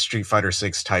and Street Fighter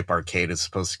 6 Type Arcade is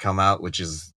supposed to come out, which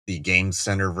is the Game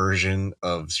Center version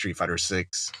of Street Fighter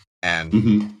 6,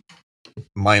 and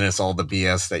minus all the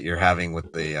BS that you're having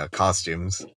with the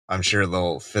costumes. I'm sure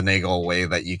they'll finagle a way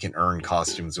that you can earn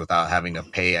costumes without having to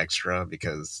pay extra,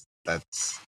 because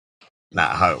that's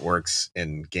not how it works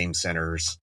in game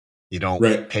centers. You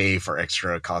don't pay for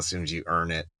extra costumes, you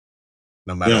earn it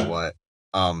no matter what.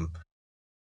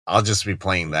 I'll just be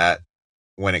playing that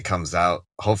when it comes out,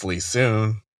 hopefully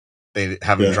soon. They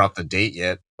haven't dropped the date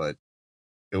yet, but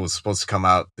it was supposed to come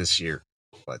out this year.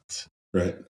 But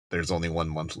there's only 1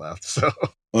 month left, so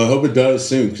well, I hope it does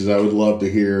soon, because I would love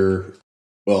to hear,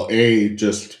 well,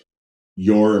 just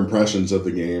your impressions of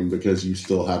the game, because you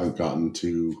still haven't gotten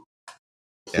to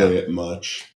play it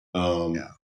much.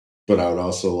 But I would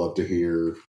also love to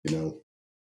hear, you know,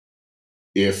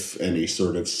 if any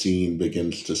sort of scene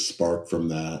begins to spark from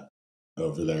that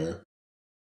over there.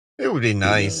 It would be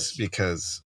nice,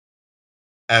 because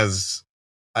as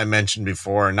I mentioned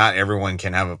before, not everyone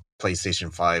can have a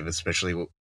PlayStation 5, especially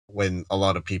when a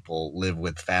lot of people live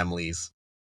with families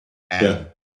and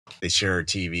they share a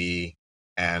TV,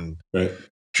 and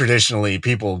traditionally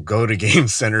people go to game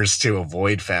centers to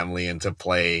avoid family and to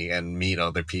play and meet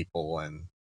other people, and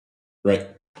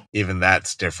even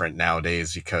that's different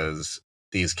nowadays because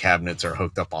these cabinets are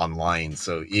hooked up online.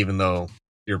 So even though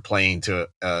you're playing to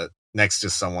next to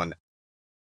someone,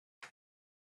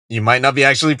 you might not be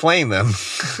actually playing them.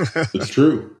 It's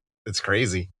true. It's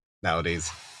crazy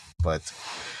nowadays. But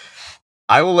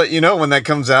I will let you know when that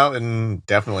comes out, and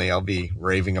definitely I'll be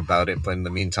raving about it. But in the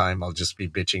meantime, I'll just be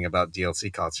bitching about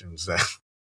DLC costumes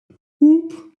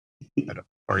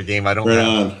or a game I don't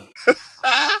have.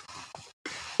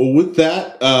 Well, with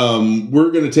that, we're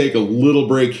going to take a little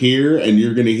break here, and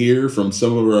you're going to hear from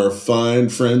some of our fine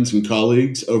friends and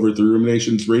colleagues over at the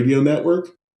Ruminations Radio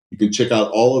Network. You can check out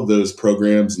all of those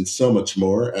programs and so much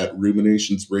more at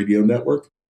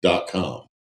ruminationsradionetwork.com.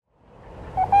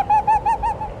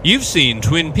 You've seen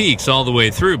Twin Peaks all the way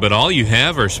through, but all you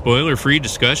have are spoiler-free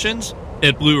discussions?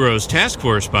 At Blue Rose Task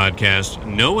Force Podcast,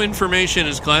 no information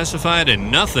is classified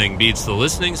and nothing beats the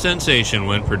listening sensation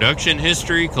when production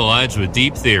history collides with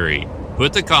deep theory.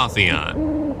 Put the coffee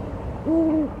on.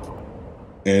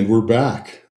 And we're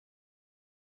back.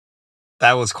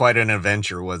 That was quite an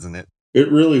adventure, wasn't it?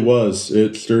 It really was.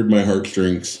 It stirred my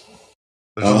heartstrings.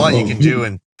 There's a lot you can do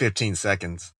in 15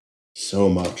 seconds. So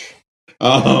much.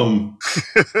 So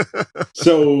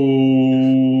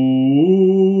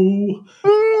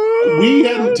we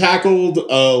hadn't tackled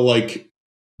a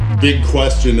big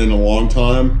question in a long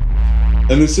time.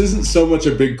 And this isn't so much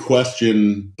a big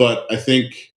question, but I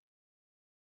think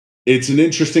it's an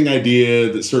interesting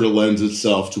idea that sort of lends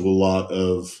itself to a lot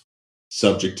of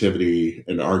subjectivity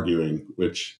and arguing,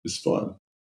 which is fun.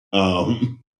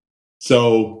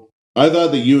 So I thought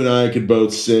that you and I could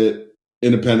both sit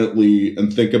independently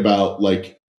and think about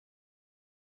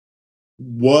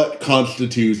what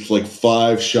constitutes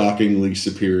 5 shockingly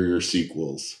superior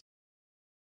sequels.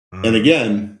 And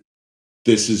again,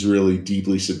 this is really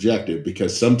deeply subjective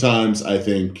because sometimes I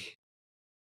think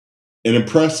an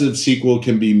impressive sequel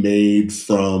can be made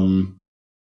from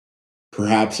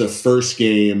perhaps a first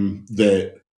game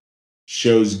that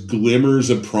shows glimmers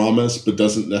of promise but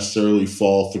doesn't necessarily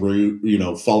follow through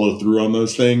on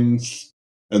those things.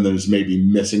 And there's maybe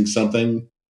missing something.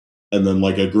 And then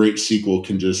a great sequel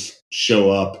can just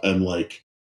show up and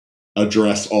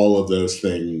address all of those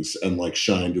things and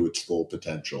shine to its full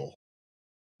potential.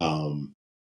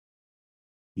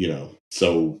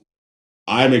 So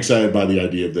I'm excited by the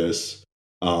idea of this.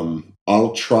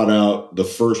 I'll trot out the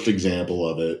first example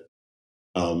of it.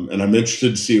 And I'm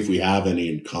interested to see if we have any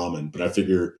in common, but I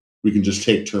figure we can just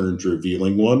take turns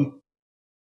revealing one.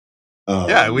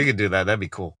 Yeah, we could do that. That'd be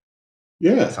cool.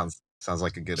 Yeah. Sounds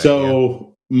like a good idea.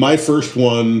 So my first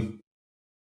one,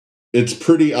 it's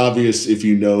pretty obvious if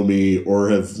you know me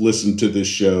or have listened to this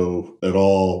show at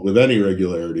all with any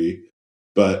regularity.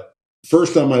 But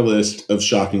first on my list of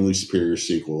shockingly superior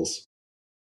sequels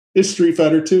is Street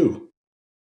Fighter II.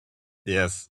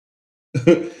 Yes.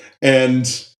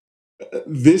 And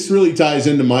this really ties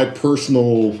into my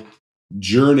personal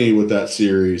journey with that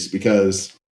series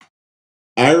because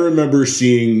I remember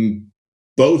seeing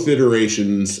both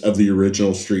iterations of the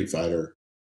original Street Fighter,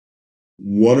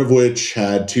 one of which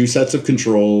had 2 sets of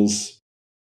controls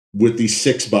with the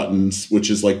 6 buttons, which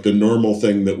is the normal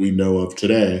thing that we know of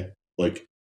today,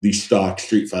 the stock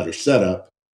Street Fighter setup.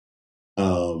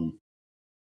 And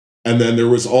then there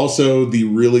was also the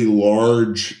really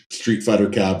large Street Fighter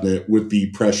cabinet with the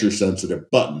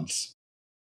pressure-sensitive buttons,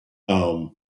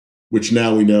 which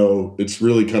now we know it's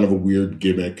really kind of a weird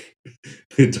gimmick.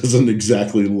 It doesn't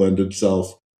exactly lend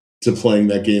itself to playing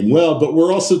that game well, but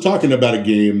we're also talking about a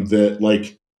game that,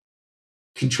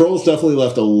 controls definitely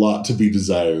left a lot to be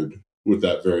desired with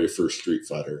that very first Street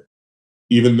Fighter.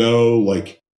 Even though,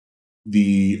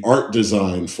 the art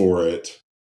design for it,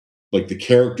 the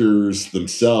characters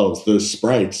themselves, those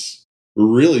sprites were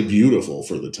really beautiful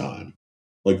for the time.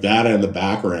 That and the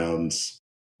backgrounds,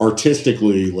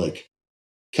 artistically,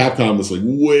 Capcom was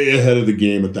way ahead of the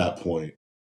game at that point,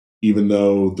 even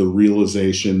though the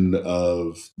realization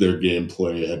of their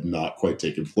gameplay had not quite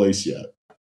taken place yet.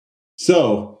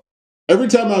 So every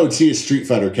time I would see a Street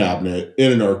Fighter cabinet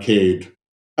in an arcade,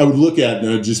 I would look at it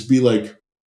and I'd just be like,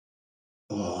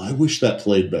 oh, I wish that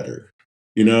played better.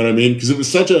 You know what I mean? Because it was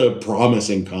such a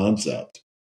promising concept.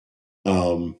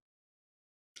 And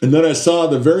then I saw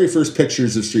the very first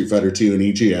pictures of Street Fighter II in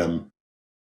EGM.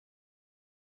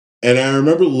 And I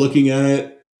remember looking at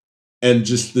it and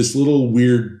just this little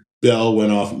weird bell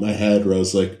went off in my head where I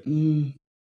was like,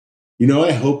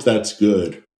 I hope that's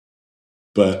good.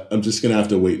 But I'm just going to have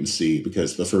to wait and see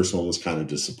because the first one was kind of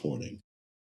disappointing.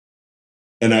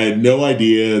 And I had no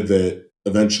idea that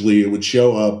eventually it would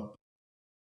show up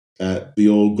at the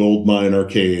old Goldmine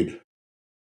arcade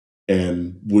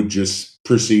and would just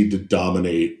proceed to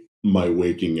dominate my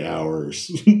waking hours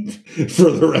for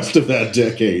the rest of that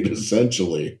decade,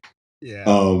 essentially. Yeah.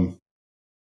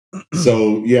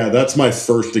 So yeah, that's my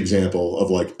first example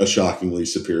of a shockingly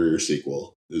superior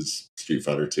sequel is Street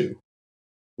Fighter II.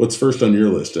 What's first on your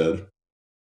list, Ed?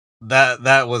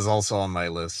 That was also on my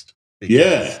list.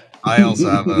 Yeah. I also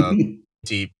have a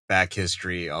deep back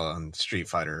history on Street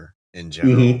Fighter in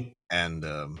general. Mm-hmm.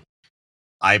 And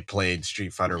I played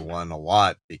Street Fighter 1 a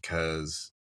lot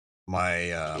because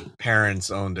my parents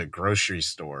owned a grocery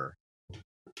store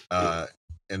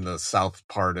in the south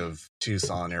part of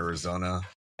Tucson, Arizona.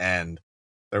 And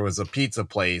there was a pizza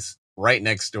place right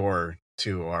next door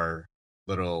to our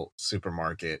little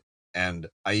supermarket. And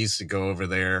I used to go over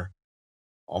there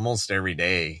almost every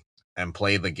day and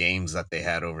play the games that they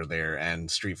had over there.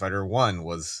 And Street Fighter 1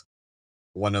 was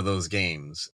one of those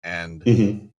games. And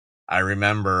Mm-hmm. I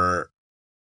remember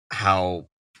how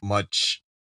much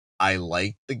I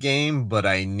liked the game, but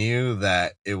I knew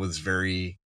that it was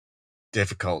very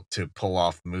difficult to pull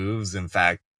off moves. In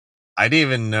fact, I didn't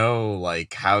even know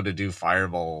like how to do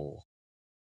fireball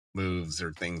moves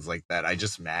or things like that. I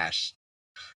just mashed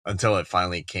until it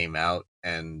finally came out,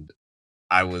 and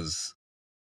I was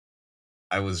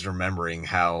remembering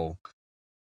how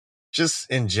just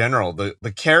in general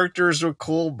the characters were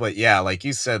cool, but yeah, like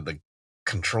you said, the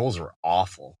controls were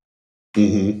awful.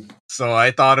 Mm-hmm. So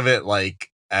I thought of it like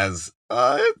as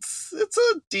it's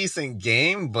a decent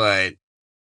game, but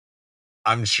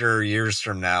I'm sure years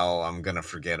from now I'm gonna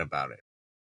forget about it.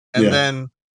 And then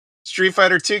Street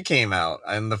Fighter 2 came out,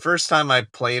 and the first time I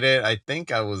played it, I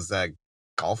think I was at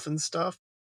golf and stuff.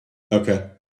 Okay.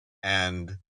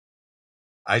 And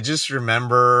I just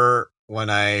remember when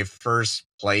I first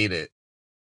played it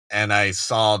and I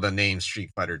saw the name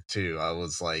Street Fighter 2, I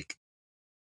was like,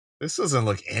 this doesn't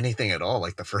look anything at all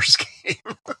like the first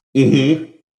game.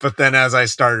 Mm-hmm. But then as I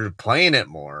started playing it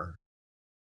more,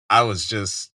 I was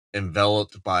just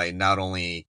enveloped by not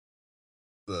only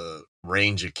the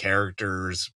range of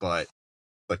characters, but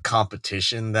the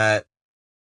competition that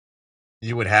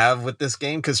you would have with this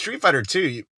game. Because Street Fighter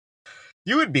 2,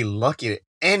 you would be lucky if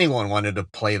anyone wanted to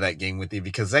play that game with you,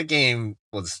 because that game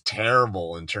was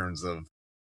terrible in terms of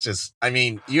just, I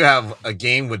mean, you have a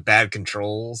game with bad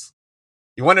controls.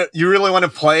 You really want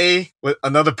to play with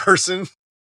another person?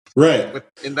 Right.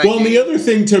 In that Well, and game? the other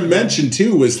thing to mention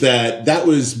too was that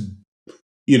was,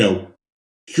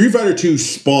 Street Fighter 2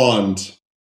 spawned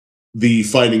the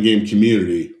fighting game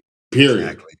community. Period.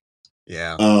 Exactly.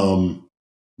 Yeah.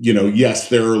 Yes,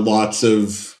 there are lots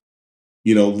of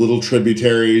little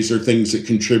tributaries or things that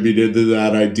contributed to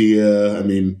that idea. I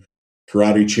mean,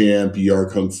 Karate Champ, Yar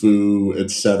Kung Fu,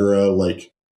 etc. Like,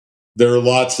 there are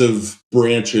lots of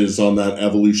branches on that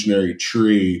evolutionary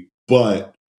tree,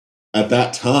 but at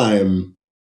that time,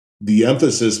 the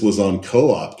emphasis was on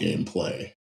co-op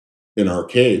gameplay in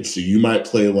arcades. So you might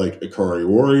play like Ikari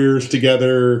Warriors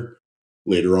together.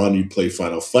 Later on, you'd play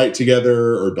Final Fight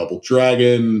together, or Double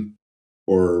Dragon,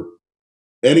 or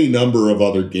any number of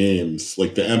other games.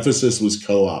 Like, the emphasis was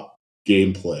co-op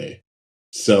gameplay.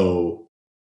 So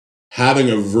having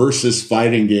a versus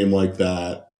fighting game like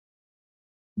that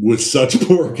with such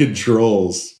poor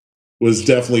controls was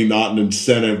definitely not an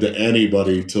incentive to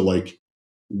anybody to like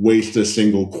waste a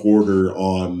single quarter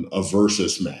on a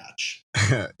versus match.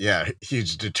 Yeah,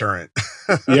 huge deterrent.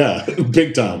 Yeah,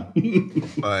 big time.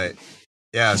 But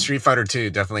yeah, Street Fighter 2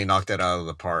 definitely knocked it out of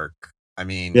the park. I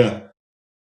mean, yeah.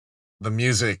 The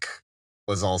music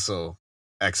was also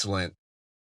excellent.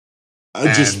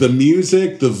 Just the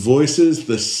music, the voices,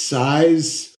 the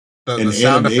size, and the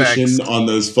sound animation effects on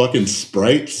those fucking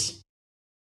sprites.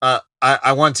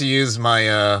 I want to use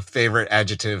my favorite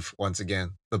adjective once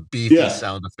again. The beefy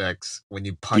sound effects when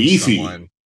you punch someone.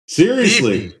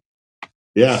 Seriously. Beefy.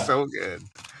 Yeah. So good.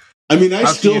 I mean, I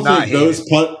still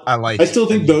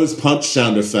think those punch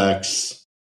sound effects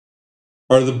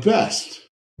are the best.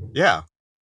 Yeah.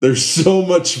 They're so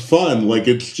much fun. Like,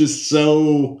 it's just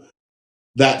so,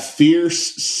 that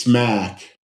fierce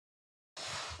smack,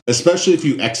 especially if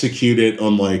you execute it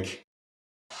on like,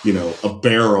 a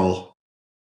barrel,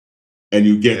 and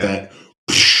you get that,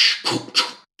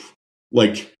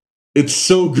 like, it's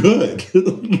so good.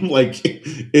 Like,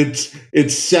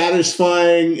 it's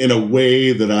satisfying in a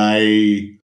way that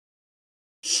I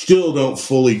still don't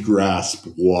fully grasp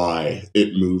why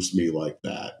it moves me like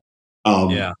that.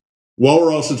 While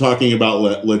we're also talking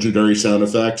about legendary sound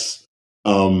effects,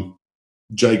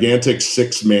 Gigantic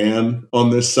Six Man on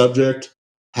this subject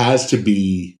has to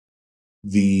be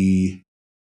the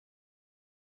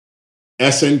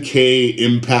SNK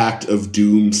Impact of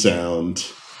Doom sound.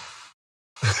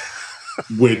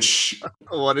 Which,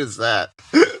 what is that?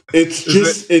 It's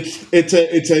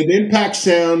an impact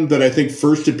sound that I think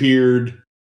first appeared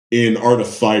in Art of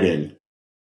Fighting.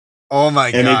 Oh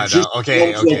my god!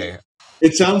 Okay.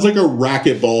 It sounds like a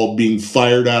racquetball being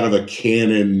fired out of a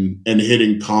cannon and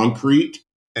hitting concrete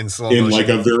in like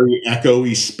a very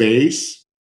echoey space.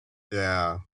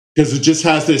 Yeah, because it just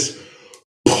has this.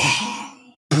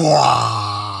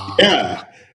 Yeah,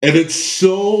 and it's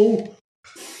so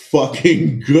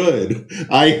fucking good.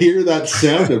 I hear that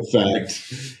sound effect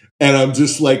and I'm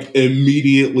just like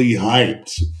immediately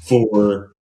hyped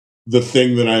for the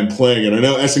thing that I'm playing. And I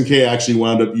know SNK actually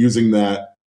wound up using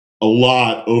that a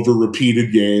lot over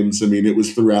repeated games. I mean, it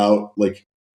was throughout like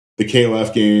the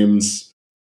KOF games.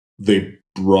 They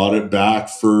brought it back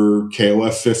for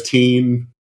KOF 15.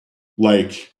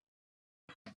 Like,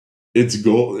 it's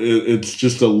gold. It's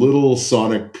just a little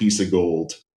Sonic piece of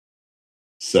gold.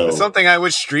 So It's something I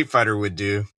wish Street Fighter would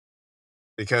do,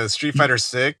 because Street Fighter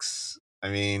 6, I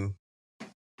mean,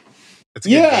 it's a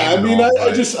good game I and mean, all,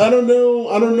 I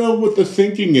don't know what the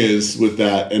thinking is with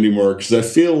that anymore, because I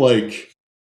feel like,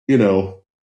 you know,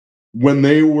 when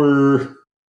they were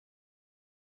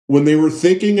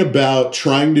thinking about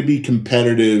trying to be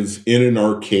competitive in an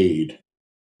arcade,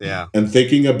 yeah, and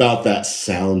thinking about that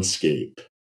soundscape,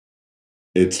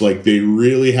 it's like they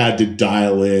really had to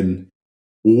dial in,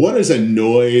 what is a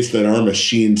noise that our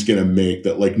machine's going to make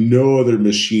that like no other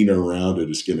machine around it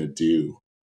is going to do?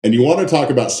 And you want to talk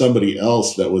about somebody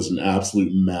else that was an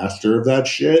absolute master of that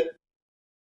shit?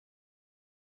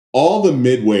 All the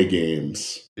Midway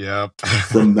games yep,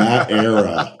 from that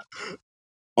era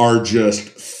are just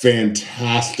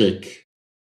fantastic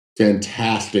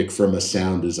from a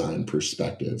sound design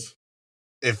perspective.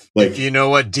 If you know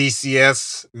what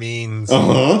DCS means,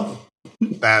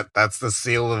 that's the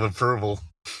seal of approval.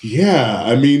 Yeah,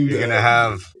 I mean, you're gonna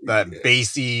have that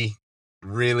bassy,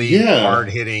 really hard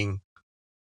hitting.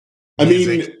 I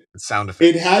mean, sound effects.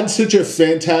 It had such a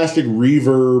fantastic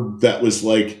reverb that was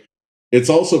like, it's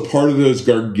also part of those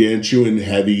gargantuan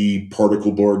heavy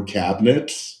particle board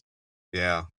cabinets.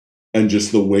 Yeah. And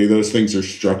just the way those things are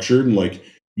structured. And like,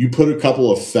 you put a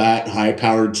couple of fat, high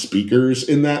powered speakers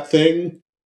in that thing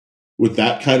with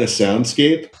that kind of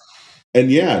soundscape. And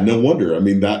yeah, no wonder. I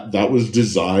mean, that was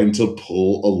designed to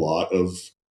pull a lot of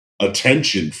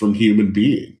attention from human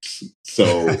beings.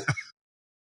 So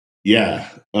yeah.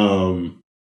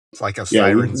 It's like a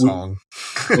siren song.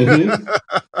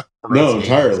 Mm-hmm. No,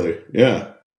 entirely.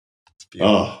 Yeah.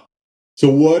 So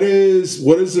what is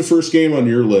the first game on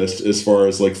your list as far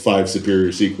as like 5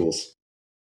 superior sequels?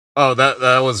 Oh,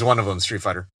 that was one of them, Street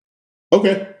Fighter.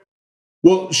 Okay.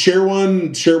 Well, share another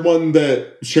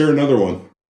one.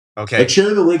 Okay. Like, share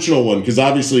an original one, because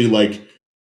obviously, like,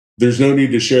 there's no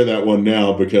need to share that one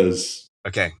now because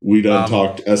we done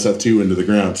talked SF2 into the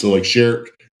ground. So like, share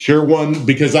one,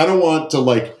 because I don't want to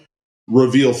like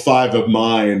reveal 5 of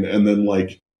mine and then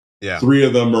like 3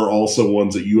 of them are also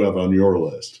ones that you have on your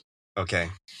list. Okay.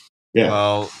 Yeah.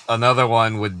 Well, another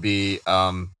one would be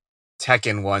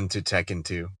Tekken 1 to Tekken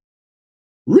 2.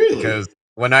 Really? Because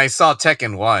when I saw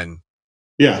Tekken 1,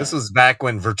 this was back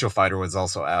when Virtua Fighter was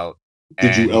also out.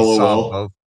 Did you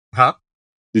LOL? Huh?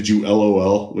 Did you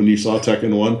LOL when you saw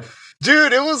Tekken 1?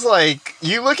 Dude, it was like,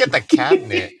 you look at the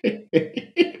cabinet.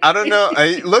 I don't know.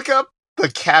 Look up the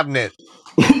cabinet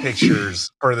pictures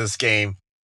for this game,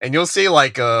 and you'll see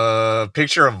like a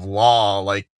picture of Law,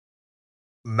 like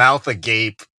mouth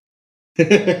agape. With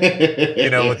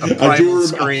the primal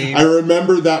screen. I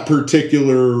remember that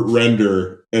particular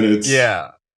render, and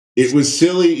it was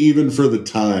silly even for the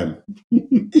time.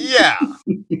 Yeah.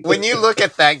 When you look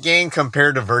at that game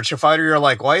compared to Virtua Fighter, you're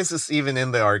like, why is this even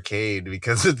in the arcade?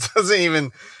 Because it doesn't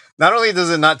even, not only does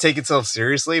it not take itself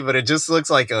seriously, but it just looks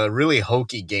like a really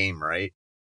hokey game, right?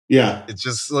 Yeah. It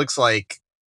just looks like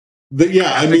the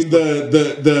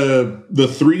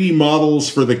 3D models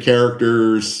for the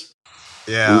characters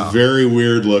were very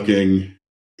weird looking.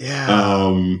 Yeah.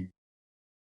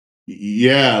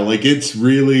 Like it's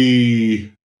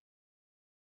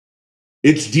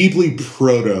deeply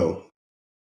proto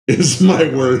is my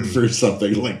word for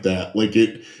something like that. Like,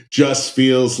 it just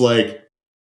feels like,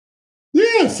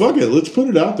 yeah, fuck it, let's put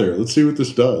it out there. Let's see what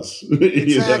this does.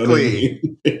 Exactly.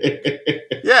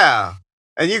 Yeah.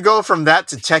 And you go from that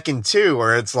to Tekken 2,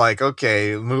 where it's like,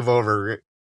 okay, move over,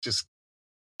 just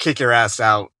kick your ass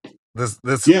out. This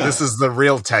is the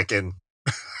real Tekken.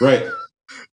 Right.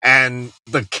 And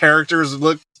the characters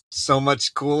look so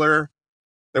much cooler.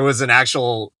 There was an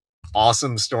actual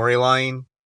awesome storyline.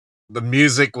 The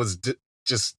music was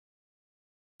just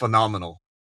phenomenal.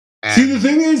 And see, the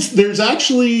thing is, there's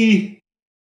actually...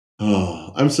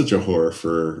 Oh, I'm such a whore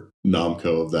for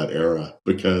Namco of that era,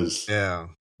 because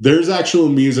there's actual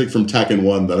music from Tekken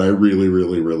 1 that I really,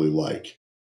 really, really like.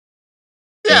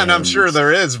 Yeah, and I'm sure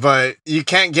there is, but you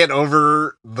can't get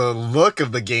over the look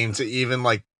of the game to even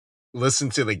like listen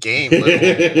to the game, let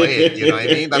alone play it. You know what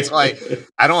I mean? That's why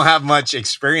I don't have much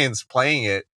experience playing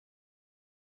it.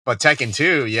 But Tekken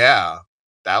 2,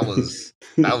 that was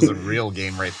a real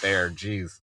game right there.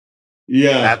 Jeez.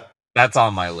 Yeah. That's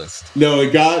on my list. No,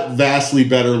 it got vastly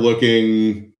better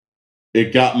looking.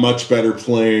 It got much better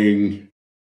playing.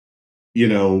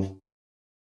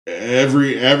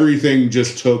 Everything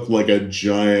just took like a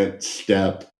giant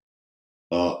step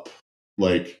up.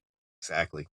 Like,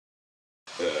 exactly.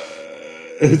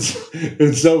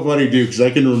 It's so funny, dude, because I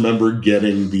can remember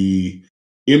getting the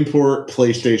import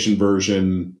PlayStation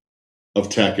version of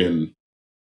Tekken,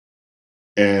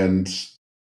 and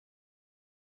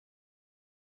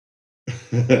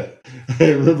I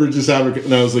remember just having,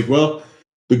 and I was like, well,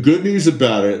 the good news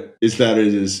about it is that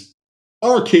it is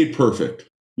arcade perfect.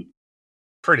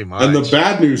 Pretty much. And the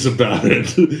bad news about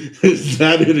it is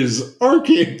that it is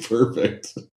arcade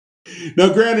perfect.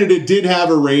 Now, granted, it did have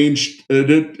arranged,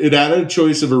 it added a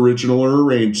choice of original or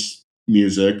arranged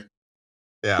music,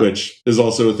 which is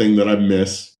also a thing that I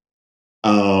miss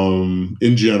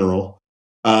in general.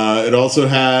 It also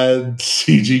had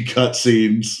CG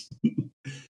cutscenes,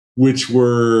 which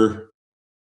were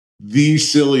the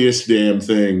silliest damn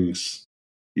things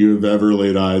you have ever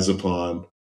laid eyes upon.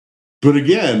 But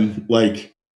again,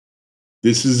 like,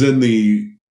 this is in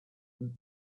the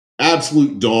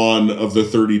absolute dawn of the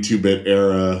 32-bit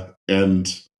era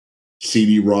and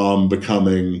CD-ROM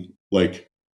becoming, like,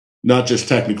 not just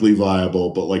technically viable,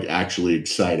 but, like, actually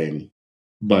exciting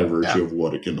by virtue of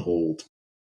what it can hold.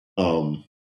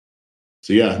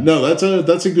 So yeah, no,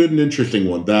 that's a good and interesting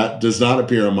one. That does not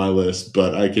appear on my list,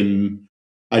 but I can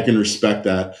respect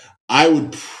that. I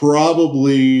would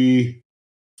probably,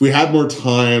 if we had more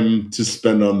time to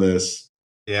spend on this,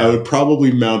 I would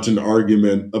probably mount an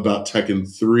argument about Tekken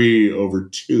 3 over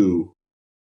 2.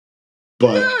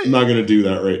 But I'm not going to do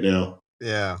that right now.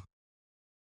 Yeah.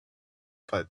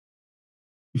 But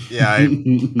yeah,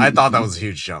 I thought that was a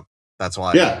huge jump. That's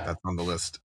why that's on the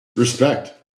list.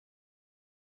 Respect.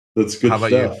 That's good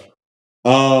stuff.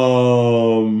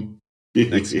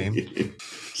 Next game.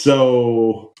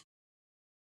 So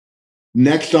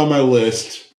next on my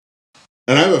list,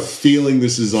 and I have a feeling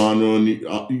this is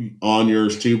on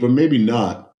yours too, but maybe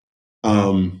not.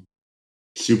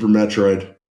 Super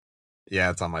Metroid. Yeah,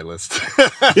 it's on my list.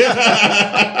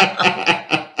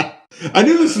 I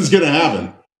knew this was going to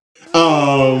happen.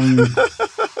 No,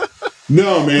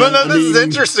 man. But this is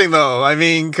interesting, though. I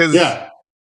mean, because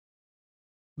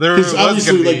because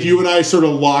obviously, like, you and I sort of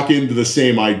lock into the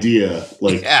same idea.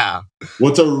 Like,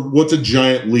 what's a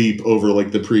giant leap over,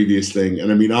 like, the previous thing?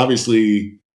 And I mean,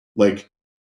 obviously, like,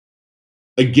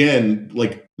 again,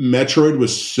 like, Metroid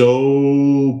was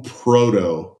so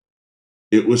proto.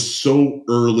 It was so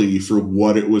early for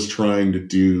what it was trying to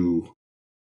do.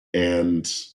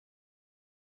 And,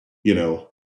 you know,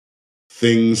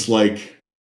 things like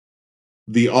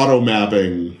the auto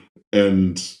mapping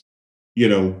and, you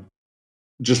know,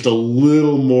 just a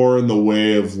little more in the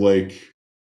way of, like,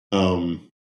 you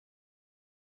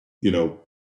know,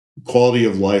 quality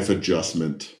of life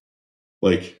adjustment.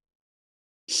 Like,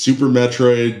 Super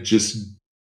Metroid just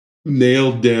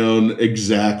nailed down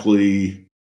exactly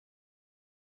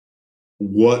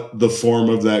what the form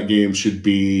of that game should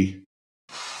be,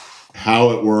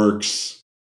 how it works,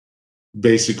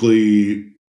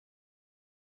 basically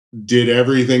did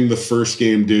everything the first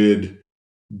game did,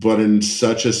 but in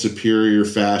such a superior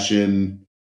fashion.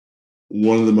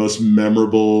 One of the most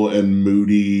memorable and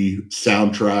moody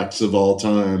soundtracks of all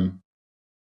time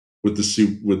with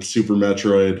Super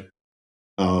Metroid.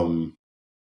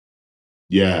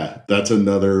 Yeah, that's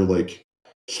another, like,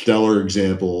 stellar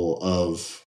example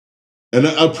of, and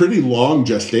a pretty long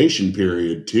gestation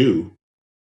period too,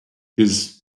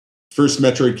 because first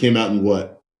Metroid came out in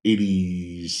what,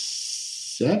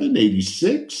 87,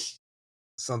 86?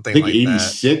 Something I think like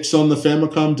 86 on the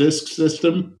Famicom Disk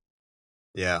System.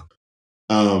 Yeah.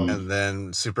 And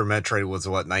then Super Metroid was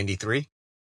what, 93?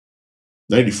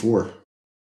 94.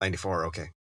 94, okay.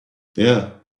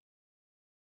 Yeah.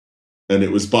 And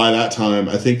it was by that time,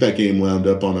 I think that game wound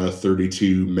up on a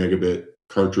 32 megabit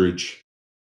cartridge.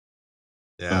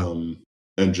 Yeah.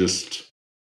 And just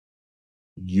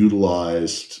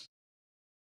utilized,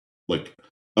 like,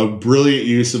 a brilliant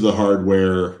use of the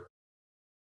hardware,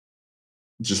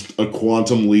 just a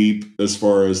quantum leap as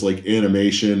far as, like,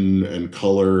 animation and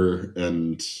color.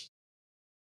 And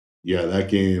yeah, that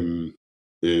game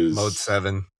is Mode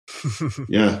 7.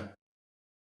 Yeah.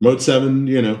 Mode 7,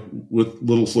 you know, with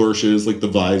little flourishes like the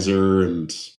visor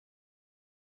and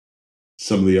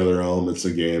some of the other elements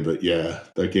of the game. But yeah,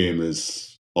 that game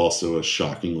is also a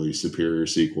shockingly superior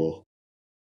sequel.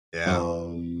 Yeah.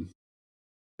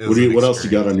 What else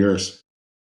you got on yours?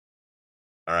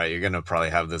 All right, you're gonna probably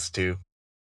have this too.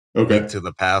 Okay. Link to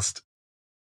the Past.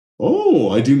 Oh,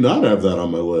 I do not have that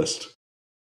on my list.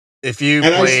 If you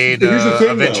played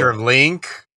Adventure of Link,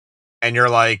 and you're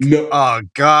like, oh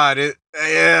god,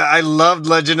 I loved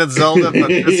Legend of Zelda, but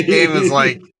this game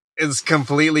is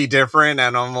completely different,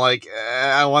 and I'm like,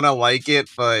 I want to like it,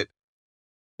 but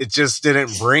it just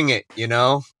didn't bring it, you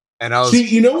know. And I was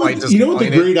you know what the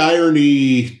great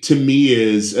irony to me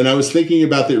is, and I was thinking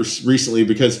about this recently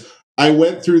because I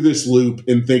went through this loop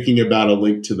in thinking about A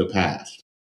Link to the Past.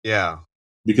 Yeah.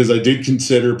 Because I did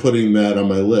consider putting that on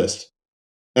my list.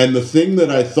 And the thing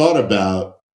that I thought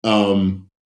about, I've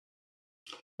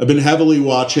been heavily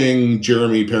watching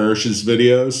Jeremy Parish's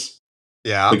videos.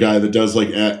 Yeah. The guy that does like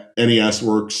NES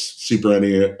Works, Super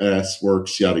NES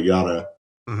Works, yada yada.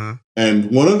 Mm-hmm. And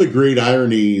one of the great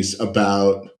ironies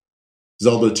about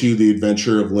Zelda 2, The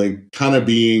Adventure of Link, kind of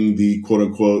being the quote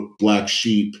unquote black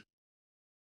sheep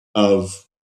of,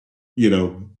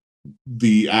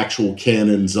 the actual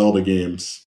canon Zelda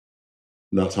games.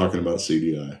 I'm not talking about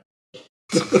CDI.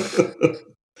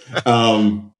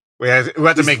 We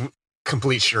have to make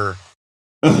complete sure.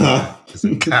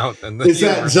 Doesn't count. Is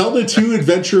that Zelda 2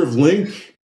 Adventure of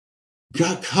Link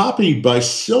got copied by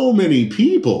so many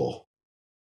people?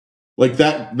 Like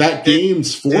that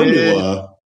game's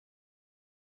formula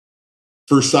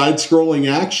for side-scrolling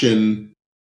action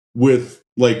with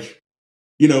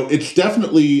it's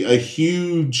definitely a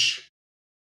huge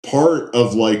part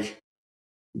of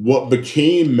what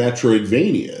became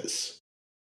Metroidvanias.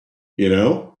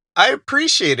 I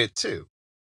appreciate it too.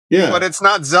 Yeah. But it's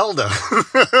not Zelda.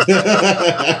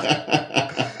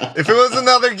 If it was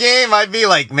another game, I'd be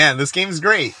like, man, this game's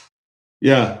great.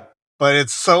 Yeah. But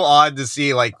it's so odd to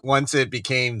see, once it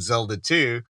became Zelda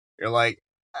 2, you're like,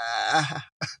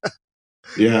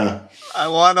 yeah, I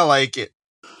want to like it.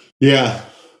 Yeah.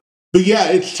 But yeah,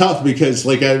 it's tough because,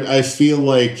 I feel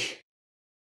like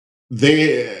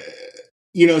they,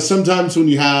 sometimes when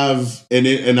you have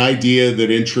an idea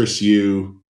that interests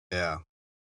you, yeah,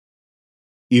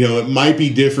 it might be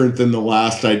different than the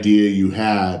last idea you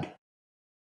had.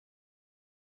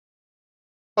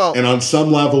 Well, and on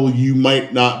some level, you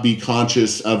might not be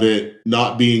conscious of it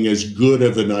not being as good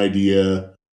of an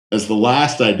idea as the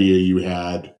last idea you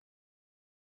had,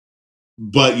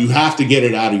 but you have to get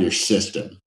it out of your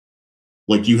system.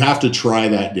 You have to try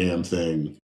that damn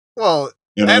thing. Well,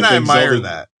 and I admire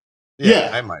that. Yeah,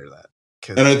 I admire that.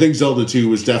 And I think Zelda 2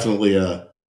 was definitely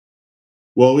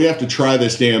we have to try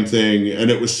this damn thing. And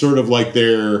it was sort of like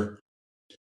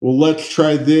let's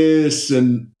try this.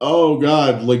 And, oh,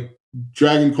 God,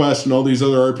 Dragon Quest and all these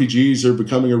other RPGs are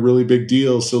becoming a really big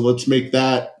deal. So let's make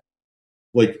that,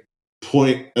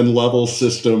 point and level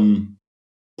system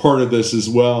part of this as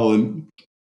well. And,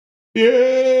 yeah,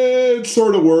 it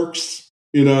sort of works.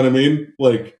 You know what I mean?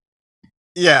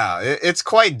 Yeah, it's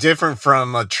quite different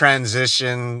from a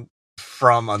transition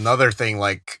from another thing,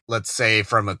 let's say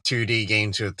from a 2D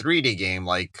game to a 3D game,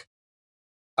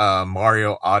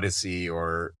 Mario Odyssey,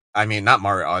 or I mean, not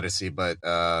Mario Odyssey, but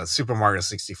Super Mario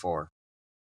 64.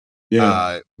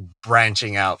 Yeah.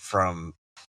 Branching out from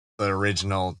the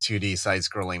original 2D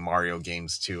side-scrolling Mario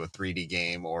games to a 3D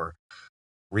game, or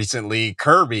recently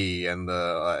Kirby and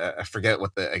I forget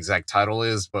what the exact title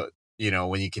is, but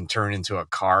when you can turn into a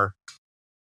car.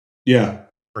 Yeah.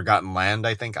 Forgotten Land,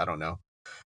 I think. I don't know.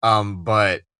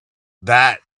 But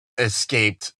that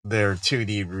escaped their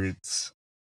 2D roots,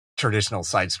 traditional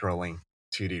side-scrolling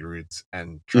 2D roots,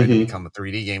 and tried to become a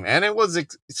 3D game. And it was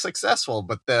successful.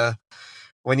 But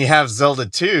when you have Zelda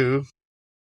 2,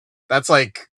 that's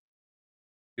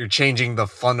you're changing the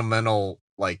fundamental,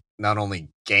 not only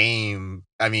game,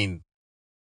 I mean,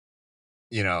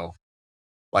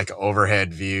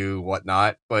 overhead view,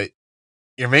 whatnot, but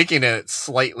you're making it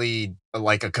slightly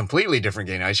a completely different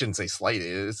game. I shouldn't say slight.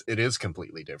 It is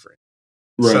completely different.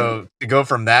 Right. So to go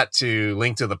from that to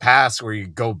Link to the Past, where you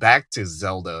go back to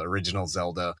Zelda, original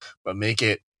Zelda, but make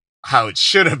it how it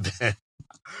should have been,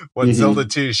 what Zelda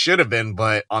 2 should have been,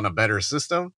 but on a better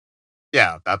system.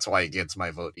 Yeah, that's why it gets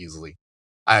my vote easily.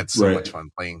 I had so much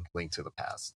fun playing Link to the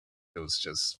Past. It was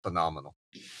just phenomenal.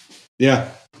 Yeah.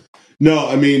 No,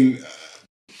 I mean,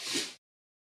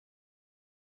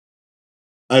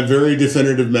 I have very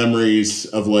definitive memories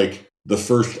of the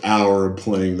first hour of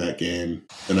playing that game.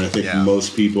 And I think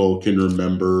most people can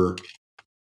remember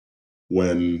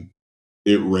when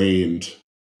it rained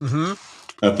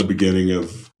at the beginning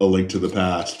of A Link to the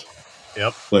Past.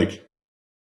 Yep.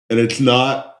 And it's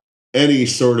not any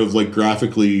sort of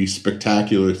graphically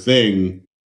spectacular thing,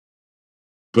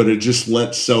 but it just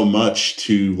lent so much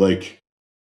to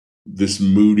this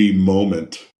moody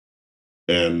moment.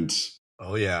 And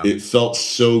oh yeah, it felt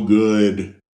so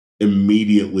good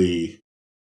immediately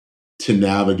to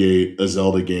navigate a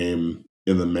Zelda game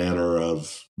in the manner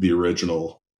of the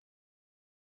original,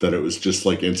 that it was just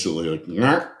instantly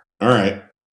all right,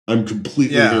 I'm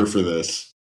completely here for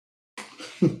this.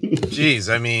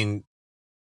 Jeez, I mean,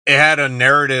 it had a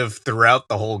narrative throughout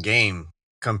the whole game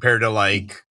compared to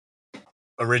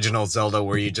original Zelda,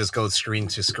 where you just go screen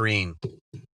to screen.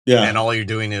 Yeah. And all you're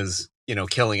doing is,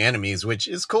 killing enemies, which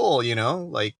is cool,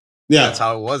 Yeah. That's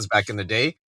how it was back in the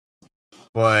day.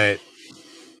 But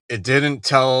it didn't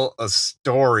tell a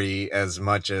story as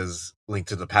much as Link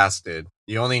to the Past did.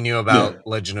 You only knew about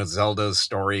Legend of Zelda's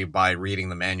story by reading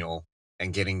the manual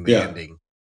and getting the ending.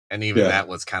 And even that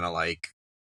was kind of like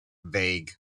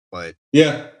vague. But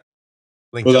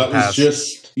Link to the Past was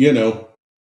just,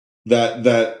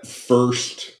 that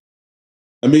first.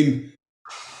 I mean,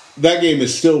 that game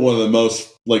is still one of the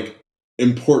most like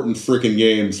important freaking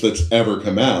games that's ever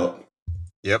come out.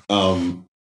 Yep. And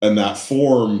that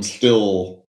form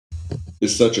still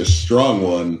is such a strong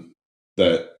one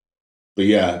that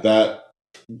being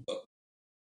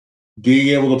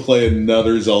able to play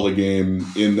another Zelda game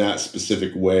in that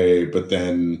specific way, but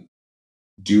then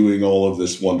doing all of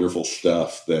this wonderful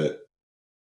stuff that,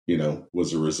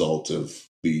 was a result of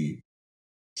the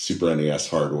Super NES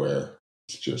hardware.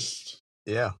 It's just...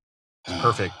 Yeah.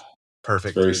 Perfect.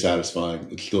 It's very satisfying.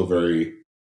 It's still very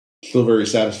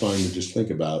satisfying to just think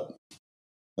about.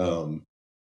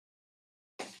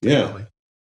 Yeah.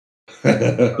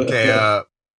 Okay,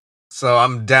 so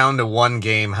I'm down to one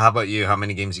game. How about you? How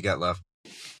many games you got left?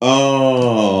 I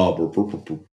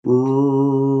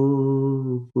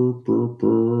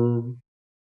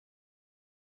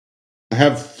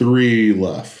have 3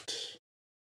 left.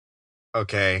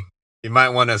 Okay. You might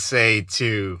want to say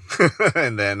 2,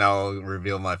 and then I'll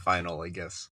reveal my final, I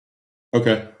guess.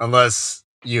 Okay. Unless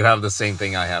you have the same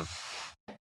thing I have.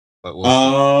 But we'll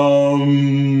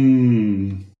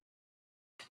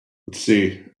let's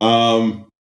see. I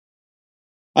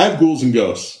have Ghouls and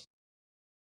Ghosts.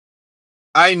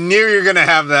 I knew you were going to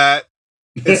have that.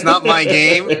 It's not my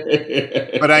game,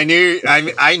 but I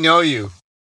know you.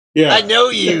 Yeah. I know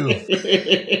you.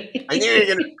 I knew you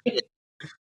were going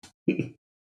to.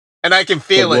 And I can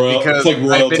feel it because it's like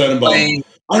Royal Tenenbaum.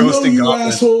 I know you, Goblin.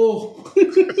 Asshole.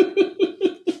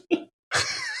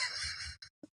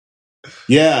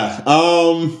 Yeah.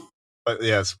 But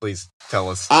yes, please tell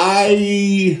us.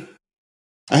 I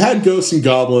had Ghosts and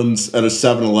Goblins at a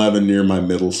 7-Eleven near my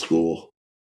middle school.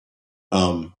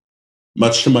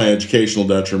 Much to my educational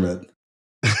detriment.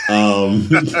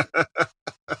 But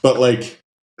like,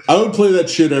 I would play that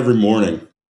shit every morning,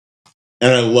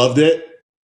 and I loved it.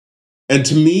 And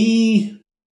to me,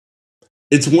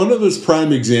 it's one of those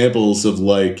prime examples of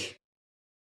like,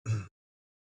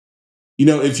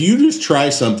 if you just try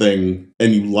something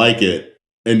and you like it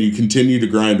and you continue to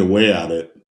grind away at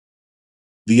it,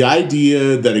 the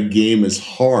idea that a game is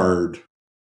hard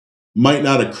might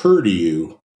not occur to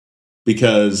you,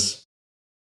 because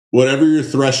whatever your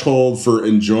threshold for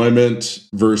enjoyment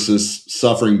versus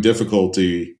suffering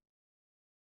difficulty,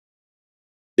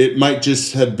 it might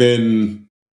just have been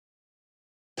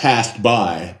passed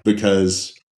by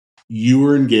because you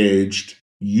were engaged,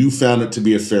 you found it to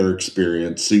be a fair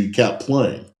experience, so you kept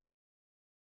playing.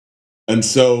 And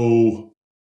so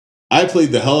I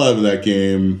played the hell out of that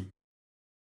game,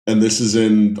 and this is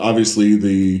in, obviously,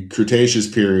 the Cretaceous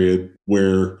period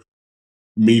where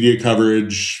media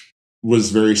coverage was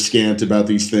very scant about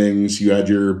these things. You had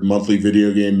your monthly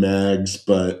video game mags,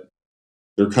 but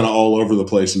they're kind of all over the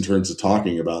place in terms of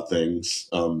talking about things.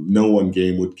 No one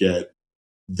game would get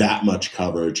that much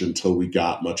coverage until we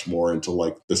got much more into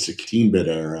like the 16-bit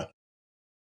era.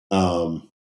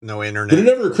 No internet. But it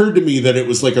never occurred to me that it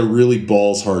was like a really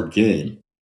balls hard game.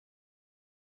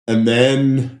 And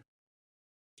then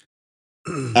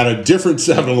at a different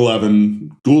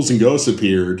 7-Eleven, Ghouls and Ghosts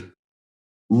appeared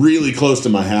really close to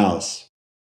my house.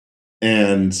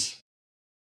 And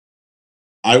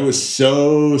I was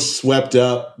so swept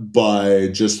up by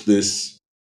just this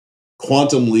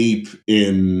quantum leap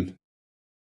in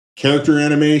character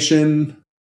animation,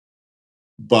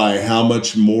 by how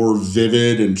much more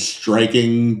vivid and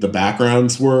striking the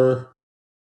backgrounds were.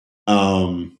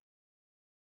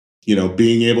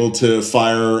 Being able to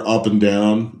fire up and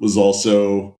down was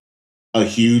also a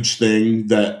huge thing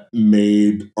that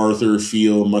made Arthur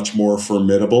feel much more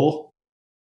formidable.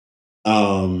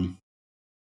 And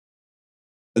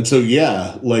so,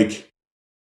 like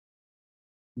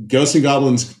Ghosts and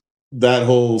Goblins, that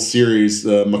whole series,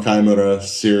 the Makaimura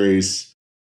series,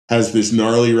 has this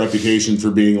gnarly reputation for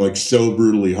being like so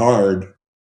brutally hard.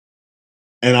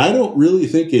 And I don't really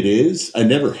think it is. I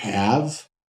never have.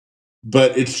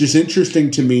 But it's just interesting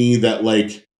to me that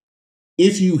like,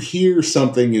 if you hear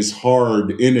something is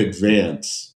hard in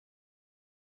advance,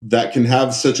 that can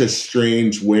have such a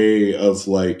strange way of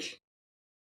like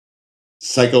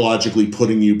psychologically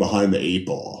putting you behind the 8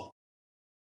 ball.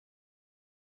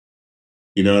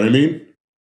 You know what I mean?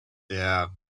 Yeah.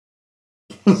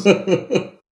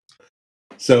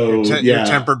 So you're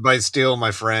tempered by steel,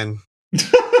 my friend.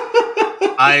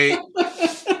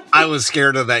 I was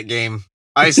scared of that game.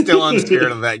 I still am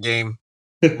scared of that game.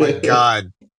 My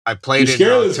God, I played You're it.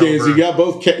 scared in of this game. October. You got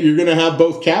both. You're going to have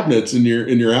both cabinets in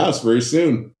your house very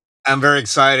soon. I'm very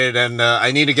excited, and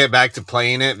I need to get back to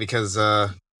playing it because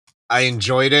I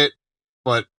enjoyed it,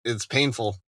 but it's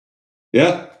painful.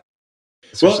 Yeah.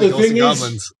 Especially well, the thing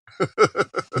is,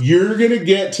 you're going to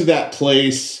get to that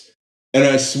place, and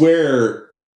I swear,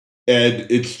 Ed,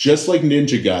 it's just like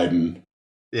Ninja Gaiden.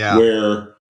 Yeah.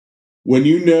 Where when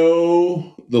you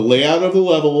know the layout of the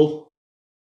level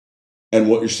and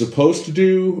what you're supposed to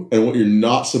do and what you're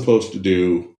not supposed to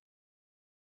do,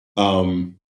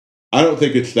 I don't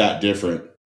think it's that different.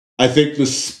 I think the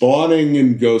spawning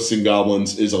in Ghosts and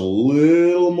Goblins is a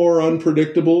little more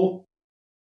unpredictable.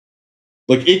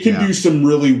 Like, it can do some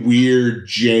really weird,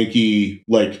 janky,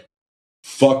 like,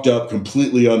 fucked up,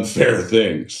 completely unfair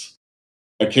things.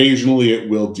 Occasionally it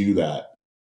will do that.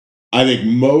 I think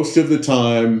most of the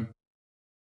time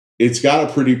it's got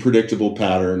a pretty predictable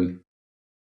pattern.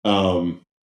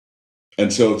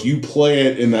 And so if you play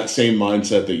it in that same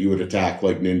mindset that you would attack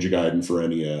like Ninja Gaiden for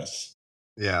NES,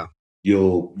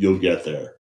 you'll get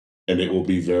there. And it will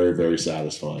be very, very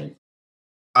satisfying.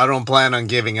 I don't plan on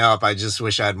giving up. I just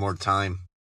wish I had more time.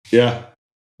 Yeah.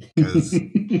 Because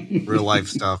real life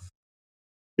stuff.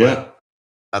 Yeah. But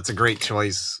that's a great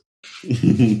choice.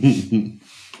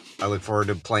 I look forward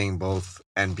to playing both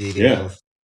and beating both.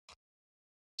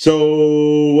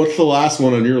 So, what's the last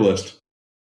one on your list?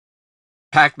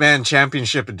 Pac-Man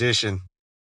Championship Edition.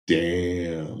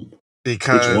 Damn.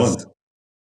 Because... Which one?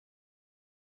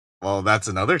 Well, that's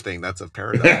another thing. That's a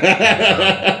paradox.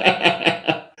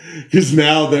 Because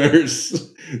now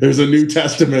there's a New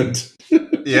Testament.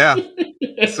 Yeah.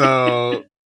 So,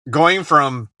 going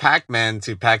from Pac-Man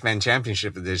to Pac-Man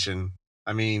Championship Edition,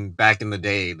 I mean, back in the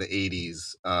day, the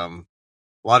 80s, a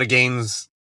lot of games,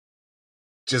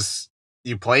 just,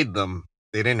 you played them.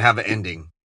 They didn't have an ending.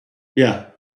 Yeah.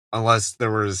 Unless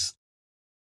there was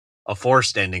a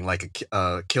forced ending, like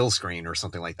a kill screen or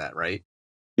something like that, right?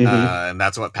 Mm-hmm. And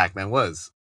that's what Pac-Man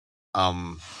was.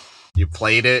 You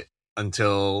played it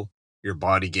until your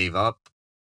body gave up.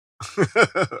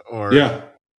 Or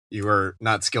you were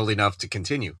not skilled enough to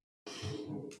continue.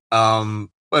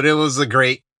 But it was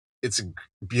it's a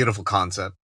beautiful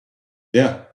concept.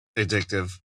 Yeah.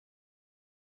 Addictive.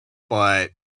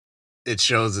 But it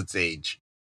shows its age.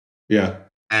 Yeah.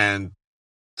 And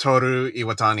Toru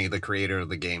Iwatani, the creator of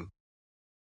the game,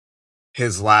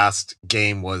 his last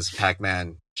game was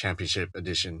Pac-Man Championship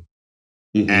Edition.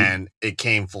 Mm-hmm. And it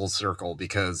came full circle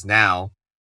because now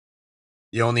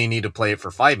you only need to play it for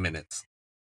 5 minutes.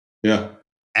 Yeah.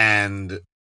 And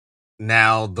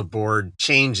now the board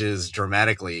changes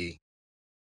dramatically.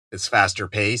 It's faster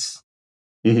pace.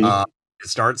 Mm-hmm. It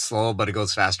starts slow, but it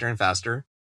goes faster and faster.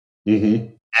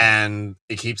 Mm-hmm. And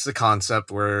it keeps the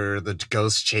concept where the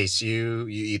ghosts chase you.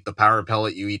 You eat the power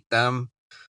pellet, you eat them.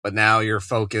 But now you're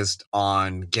focused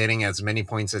on getting as many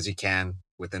points as you can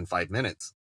within 5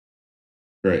 minutes.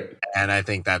 Right. And I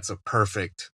think that's a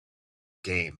perfect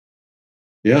game.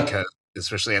 Yeah. Because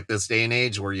especially at this day and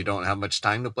age where you don't have much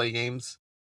time to play games,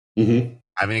 mm-hmm.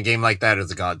 having a game like that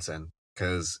is a godsend.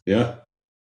 Because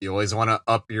you always want to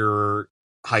up your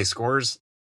high scores.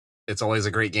 It's always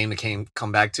a great game to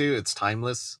come back to. It's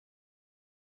timeless.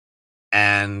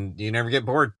 And you never get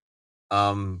bored.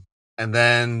 And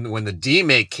then when the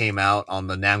D-Make came out on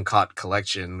the Namcot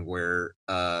collection, where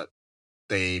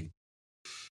they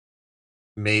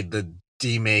made the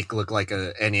D-Make look like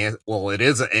a NES. Well, it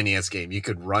is a NES game. You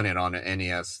could run it on an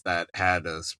NES that had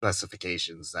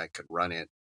specifications that could run it,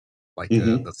 like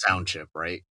the sound chip,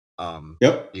 right?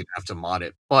 You'd have to mod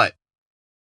it. But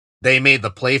they made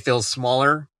the playfield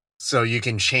smaller, so you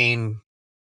can chain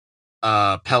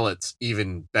pellets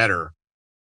even better.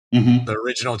 Mm-hmm. The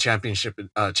original championship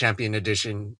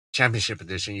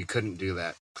edition, you couldn't do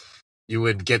that. You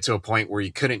would get to a point where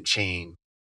you couldn't chain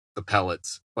the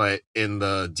pellets, but in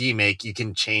the D-Make you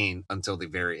can chain until the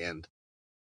very end.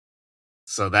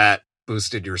 So that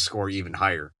boosted your score even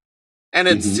higher. And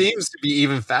it seems to be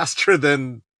even faster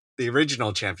than the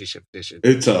original championship edition.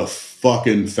 It's a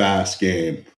fucking fast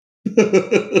game.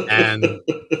 And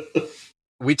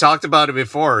we talked about it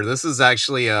before. This is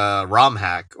actually a ROM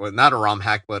hack, or not a ROM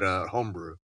hack, but a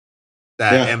homebrew.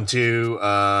 That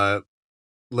M2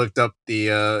 looked up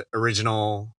the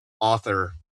original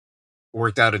author,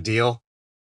 worked out a deal,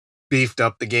 beefed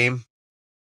up the game,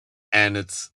 and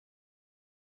it's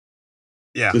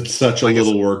such a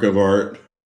little work of art.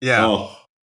 Yeah.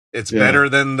 It's better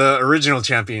than the original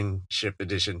championship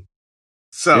edition.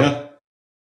 So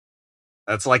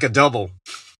that's like a double.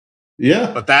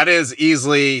 Yeah. But that is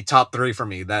easily top 3 for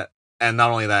me. That, and not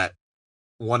only that,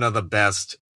 one of the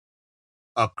best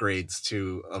upgrades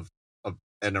to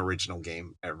an original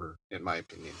game ever, in my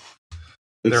opinion.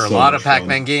 There are a lot of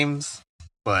Pac-Man games,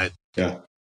 but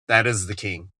that is the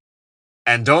king.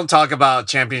 And don't talk about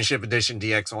Championship Edition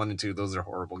DX 1 and 2. Those are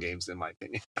horrible games, in my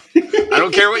opinion. I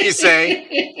don't care what you say.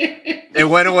 It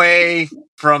went away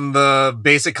from the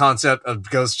basic concept of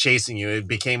ghosts chasing you. It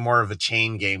became more of a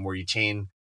chain game where you chain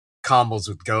combos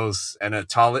with ghosts, and it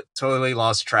totally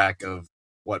lost track of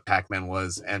what Pac-Man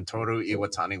was, and Toru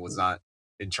Iwatani was not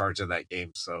in charge of that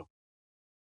game, so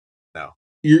no.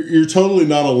 You're totally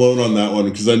not alone on that one,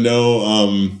 because I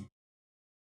know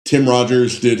Tim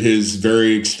Rogers did his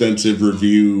very extensive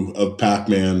review of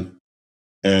Pac-Man,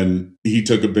 and he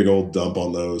took a big old dump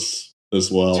on those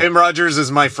as well. Tim Rogers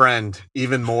is my friend,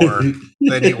 even more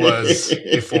than he was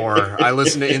before. I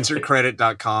listen to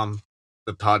InsertCredit.com,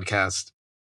 the podcast,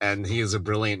 and he is a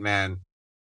brilliant man,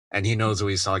 and he knows what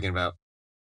he's talking about.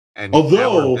 And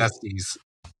although we're besties.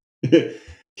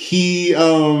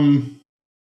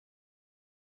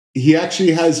 He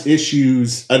actually has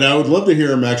issues, and I would love to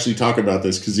hear him actually talk about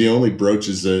this, because he only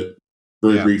broaches it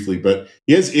very briefly, but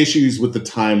he has issues with the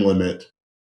time limit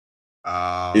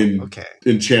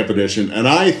in Champ Edition. And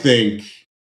I think,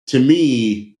 to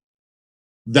me,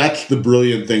 that's the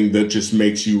brilliant thing that just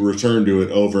makes you return to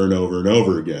it over and over and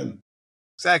over again.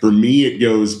 Exactly. For me, it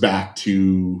goes back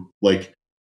to like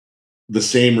the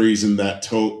same reason that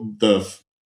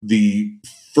the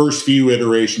first few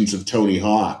iterations of Tony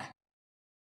Hawk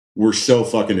were so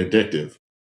fucking addictive,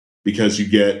 because you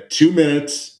get 2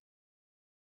 minutes,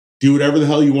 do whatever the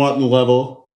hell you want in the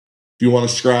level. If you want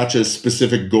to scratch a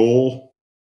specific goal,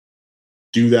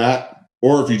 do that.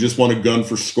 Or if you just want a gun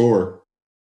for score,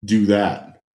 do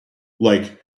that.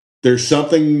 Like, there's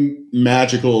something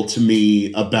magical to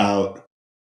me about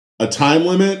a time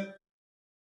limit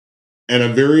and a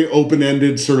very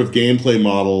open-ended sort of gameplay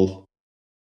model,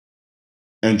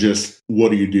 and just,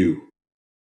 what do you do?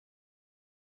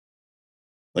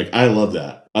 Like, I love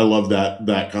that. I love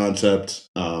that concept.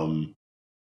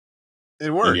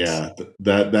 It works. Yeah,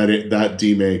 that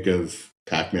demake of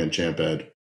Pac-Man Champ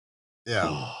Ed.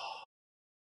 Yeah.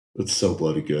 It's so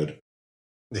bloody good.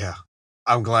 Yeah.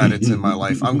 I'm glad it's in my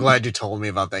life. I'm glad you told me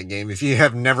about that game. If you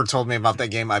have never told me about that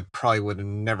game, I probably would have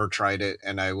never tried it,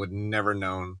 and I would never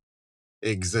known it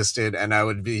existed, and I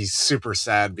would be super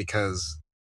sad because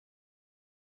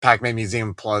Pac-Man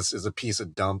Museum Plus is a piece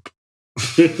of dump.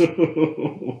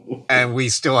 And we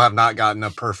still have not gotten a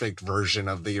perfect version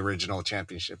of the original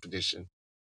Championship Edition.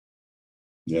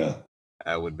 Yeah.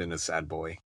 I would have been a sad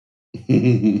boy.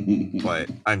 But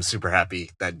I'm super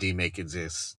happy that DMake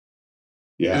exists.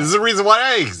 Yeah. This is the reason why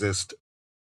I exist.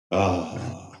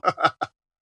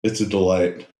 It's a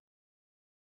delight.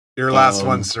 Your last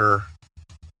one, sir.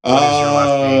 What is your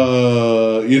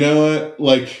last game? You know what?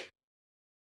 Like,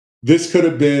 this could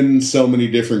have been so many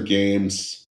different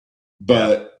games,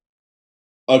 but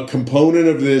a component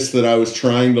of this that I was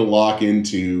trying to lock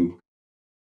into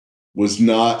was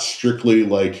not strictly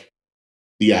like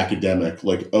the academic,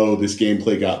 like, oh, this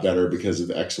gameplay got better because of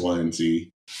X, Y, and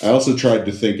Z. I also tried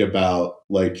to think about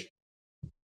like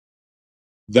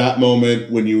that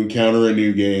moment when you encounter a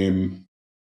new game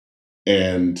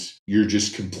and you're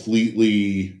just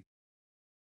completely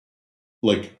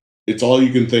like, it's all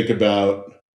you can think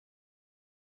about.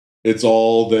 It's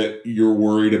all that you're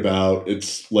worried about.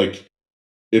 It's like,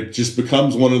 it just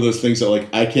becomes one of those things that, like,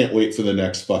 I can't wait for the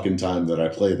next fucking time that I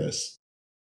play this.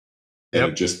 Yep.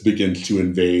 And it just begins to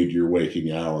invade your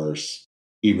waking hours,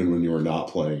 even when you are not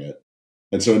playing it.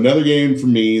 And so another game for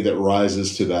me that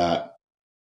rises to that,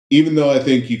 even though I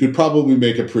think you could probably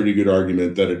make a pretty good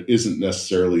argument that it isn't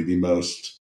necessarily the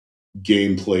most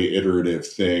gameplay iterative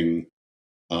thing,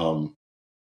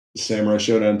 Samurai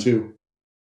Showdown 2.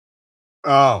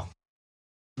 Oh,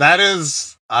 that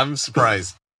is, I'm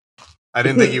surprised. I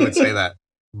didn't think you would say that,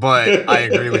 but I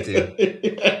agree with you.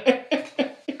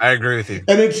 I agree with you.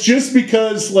 And it's just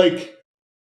because, like,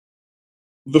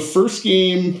 the first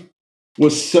game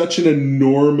was such an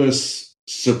enormous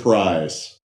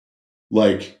surprise.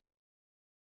 Like,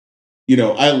 you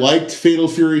know, I liked Fatal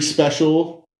Fury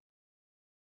Special.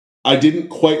 I didn't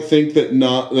quite think that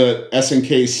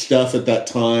SNK's stuff at that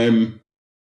time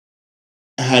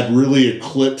had really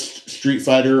eclipsed Street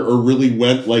Fighter or really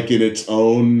went like in its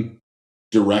own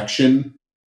direction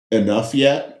enough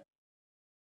yet.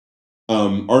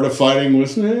 Art of Fighting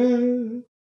was, you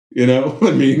know,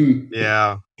 I mean,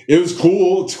 yeah, it was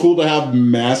cool. It's cool to have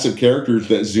massive characters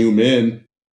that zoom in.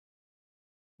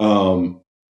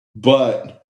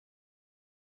 But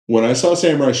when I saw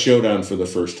Samurai Showdown for the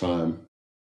first time,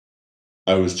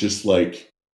 I was just like,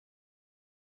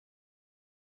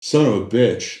 son of a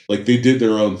bitch. Like, they did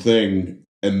their own thing,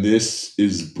 and this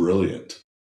is brilliant.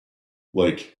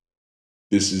 Like,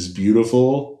 this is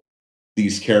beautiful.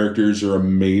 These characters are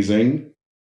amazing.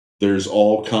 There's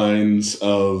all kinds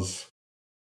of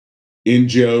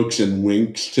in-jokes and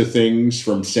winks to things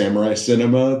from samurai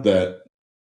cinema that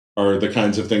are the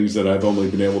kinds of things that I've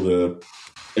only been able to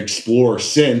explore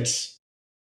since.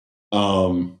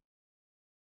 But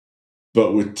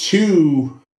with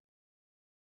 2,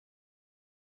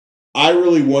 I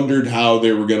really wondered how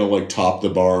they were going to like top the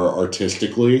bar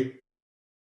artistically.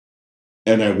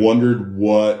 And I wondered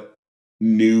what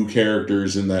new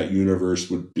characters in that universe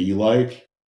would be like.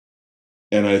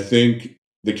 And I think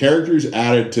the characters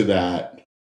added to that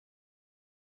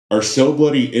are so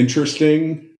bloody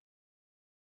interesting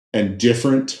and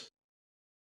different.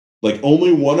 Like,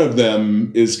 only one of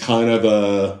them is kind of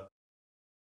a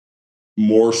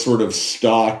more sort of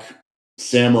stock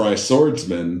samurai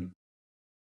swordsman,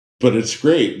 but it's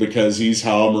great because he's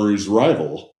Haomaru's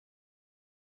rival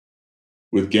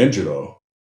with Genjiro.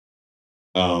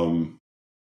 So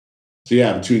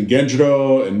yeah, between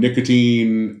Genjiro and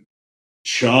Nicotine,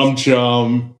 Chom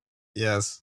Chom,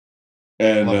 Yes.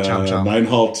 and Chom Chom.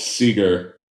 Meinhold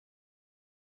Seeger.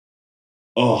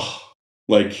 Oh,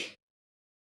 like,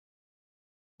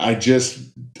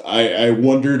 I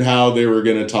wondered how they were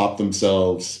going to top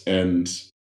themselves, and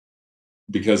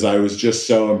because I was just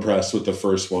so impressed with the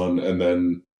first one, and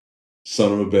then,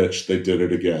 son of a bitch, they did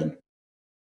it again.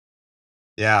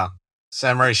 Yeah.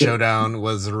 Samurai Showdown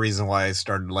was the reason why I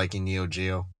started liking Neo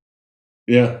Geo.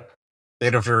 Yeah.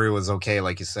 Fatal Fury was okay,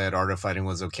 like you said. Art of Fighting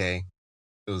was okay.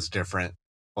 It was different.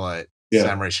 But Yeah.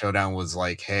 Samurai Showdown was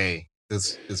like, hey,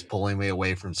 this is pulling me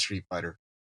away from Street Fighter.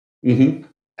 Mm-hmm.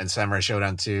 And Samurai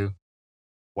Showdown 2,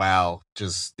 wow,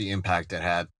 just the impact it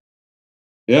had.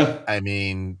 Yeah. I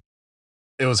mean,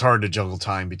 it was hard to juggle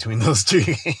time between those 2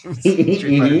 games.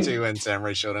 Street Fighter 2 and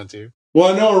Samurai Showdown 2.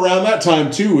 Well, I know around that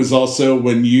time, too, was also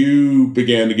when you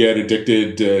began to get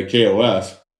addicted to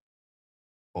KOF.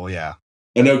 Oh, yeah.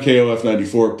 I know KOF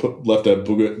 94 left a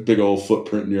big old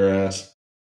footprint in your ass.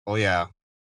 Oh, yeah.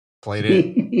 Played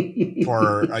it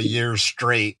for a year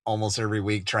straight, almost every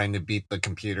week, trying to beat the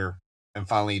computer, and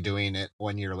finally doing it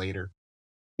 1 year later.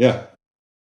 Yeah.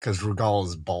 Because Rugal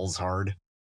is balls hard.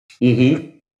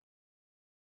 Mm-hmm.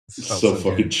 So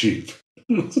fucking good. cheap.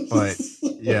 But,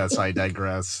 yes, I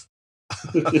digress.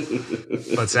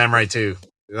 But Samurai 2,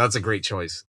 that's a great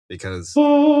choice, because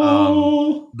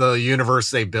the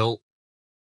universe they built,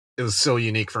 it was so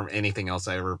unique from anything else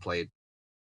I ever played.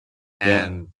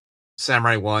 And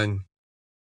Samurai 1,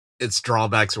 its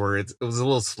drawbacks were it was a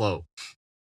little slow.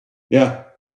 Yeah.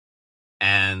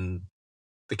 And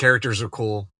the characters are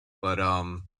cool, but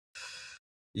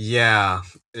yeah,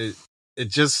 it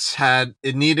just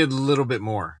it needed a little bit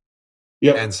more.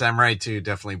 Yep. And Samurai 2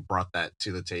 definitely brought that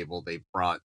to the table. They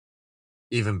brought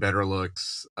even better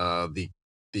looks. The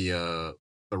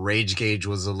rage gauge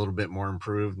was a little bit more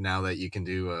improved now that you can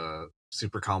do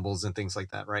super combos and things like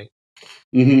that, right?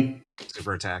 Mm-hmm.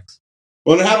 Super attacks.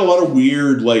 Well, it had a lot of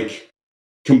weird, like,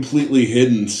 completely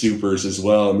hidden supers as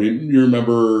well. I mean, you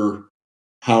remember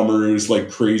Haomaru's, like,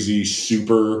 crazy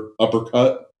super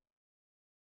uppercut?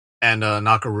 And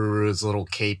Nakaruru's little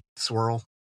cape swirl.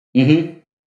 Mm-hmm.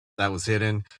 That was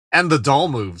hidden. And the doll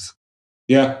moves.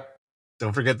 Yeah.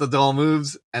 Don't forget the doll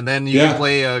moves. And then you can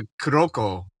play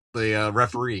Kuroko, the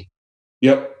referee.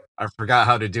 Yep. I forgot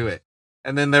how to do it.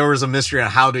 And then there was a mystery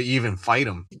on how to even fight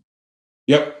him.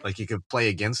 Yep. Like you could play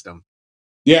against him.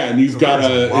 Yeah, and he's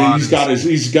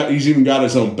even got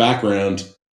his own background.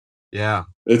 Yeah.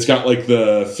 It's got like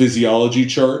the physiology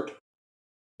chart.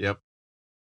 Yep.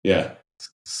 Yeah.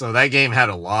 So that game had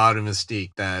a lot of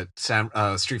mystique that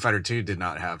Street Fighter 2 did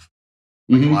not have.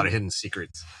 Like a lot of hidden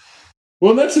secrets.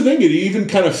 Well, that's the thing. It even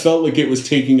kind of felt like it was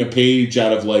taking a page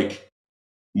out of like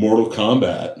Mortal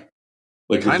Kombat.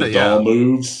 Like with the doll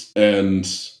moves and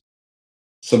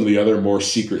some of the other more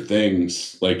secret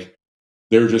things. Like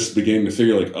they're just beginning to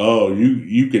figure like, oh,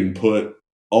 you can put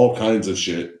all kinds of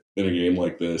shit in a game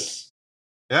like this.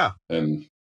 Yeah. And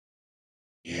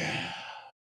yeah.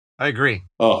 I agree.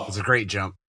 Oh. It's a great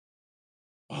jump.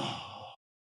 Oh.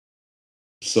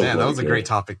 So man, that was a great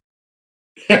topic.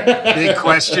 Big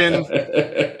question.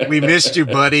 We missed you,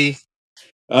 buddy.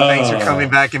 Thanks for coming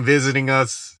back and visiting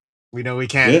us. We know we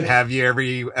can't have you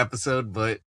every episid,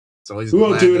 but it's always. We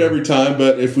won't do it every time,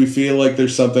 but if we feel like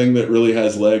there's something that really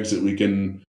has legs that we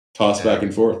can toss back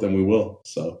and forth, then we will.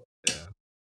 So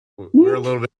we're a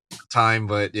little bit time,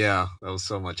 but yeah, that was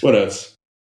so much fun. What else?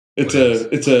 It's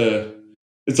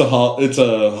a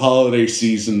holiday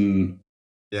season.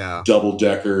 Yeah. Double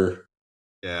decker.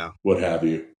 Yeah. What have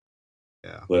you?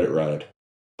 Yeah. Let it ride.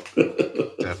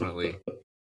 Definitely.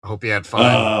 I hope you had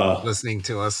fun listening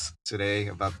to us today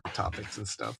about the topics and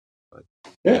stuff. But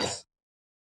yes.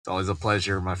 It's always a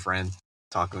pleasure, my friend,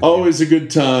 talking with always you. A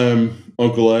good time,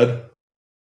 Uncle Ed.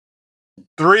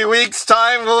 3 weeks'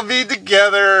 time, we'll be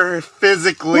together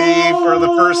physically for the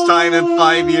first time in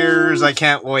 5 years. I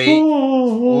can't wait.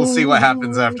 We'll see what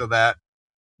happens after that.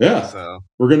 Yeah. So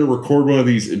we're going to record one of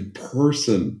these in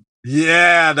person.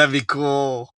 Yeah, that'd be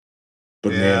cool.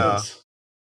 Bananas. Yeah.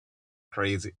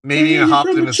 Crazy. Maybe even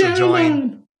Optimus will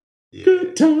join. Yeah.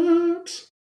 Good times.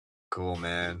 Cool,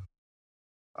 man.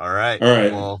 All right.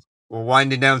 Well, we're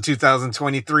winding down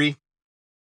 2023.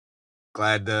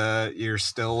 Glad you're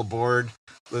still aboard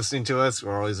listening to us.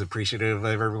 We're always appreciative of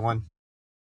everyone.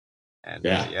 And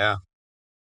yeah.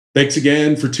 Thanks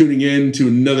again for tuning in to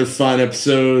another fine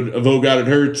episode of Oh God It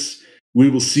Hurts. We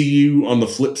will see you on the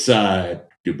flip side.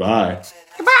 Goodbye.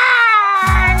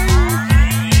 Goodbye.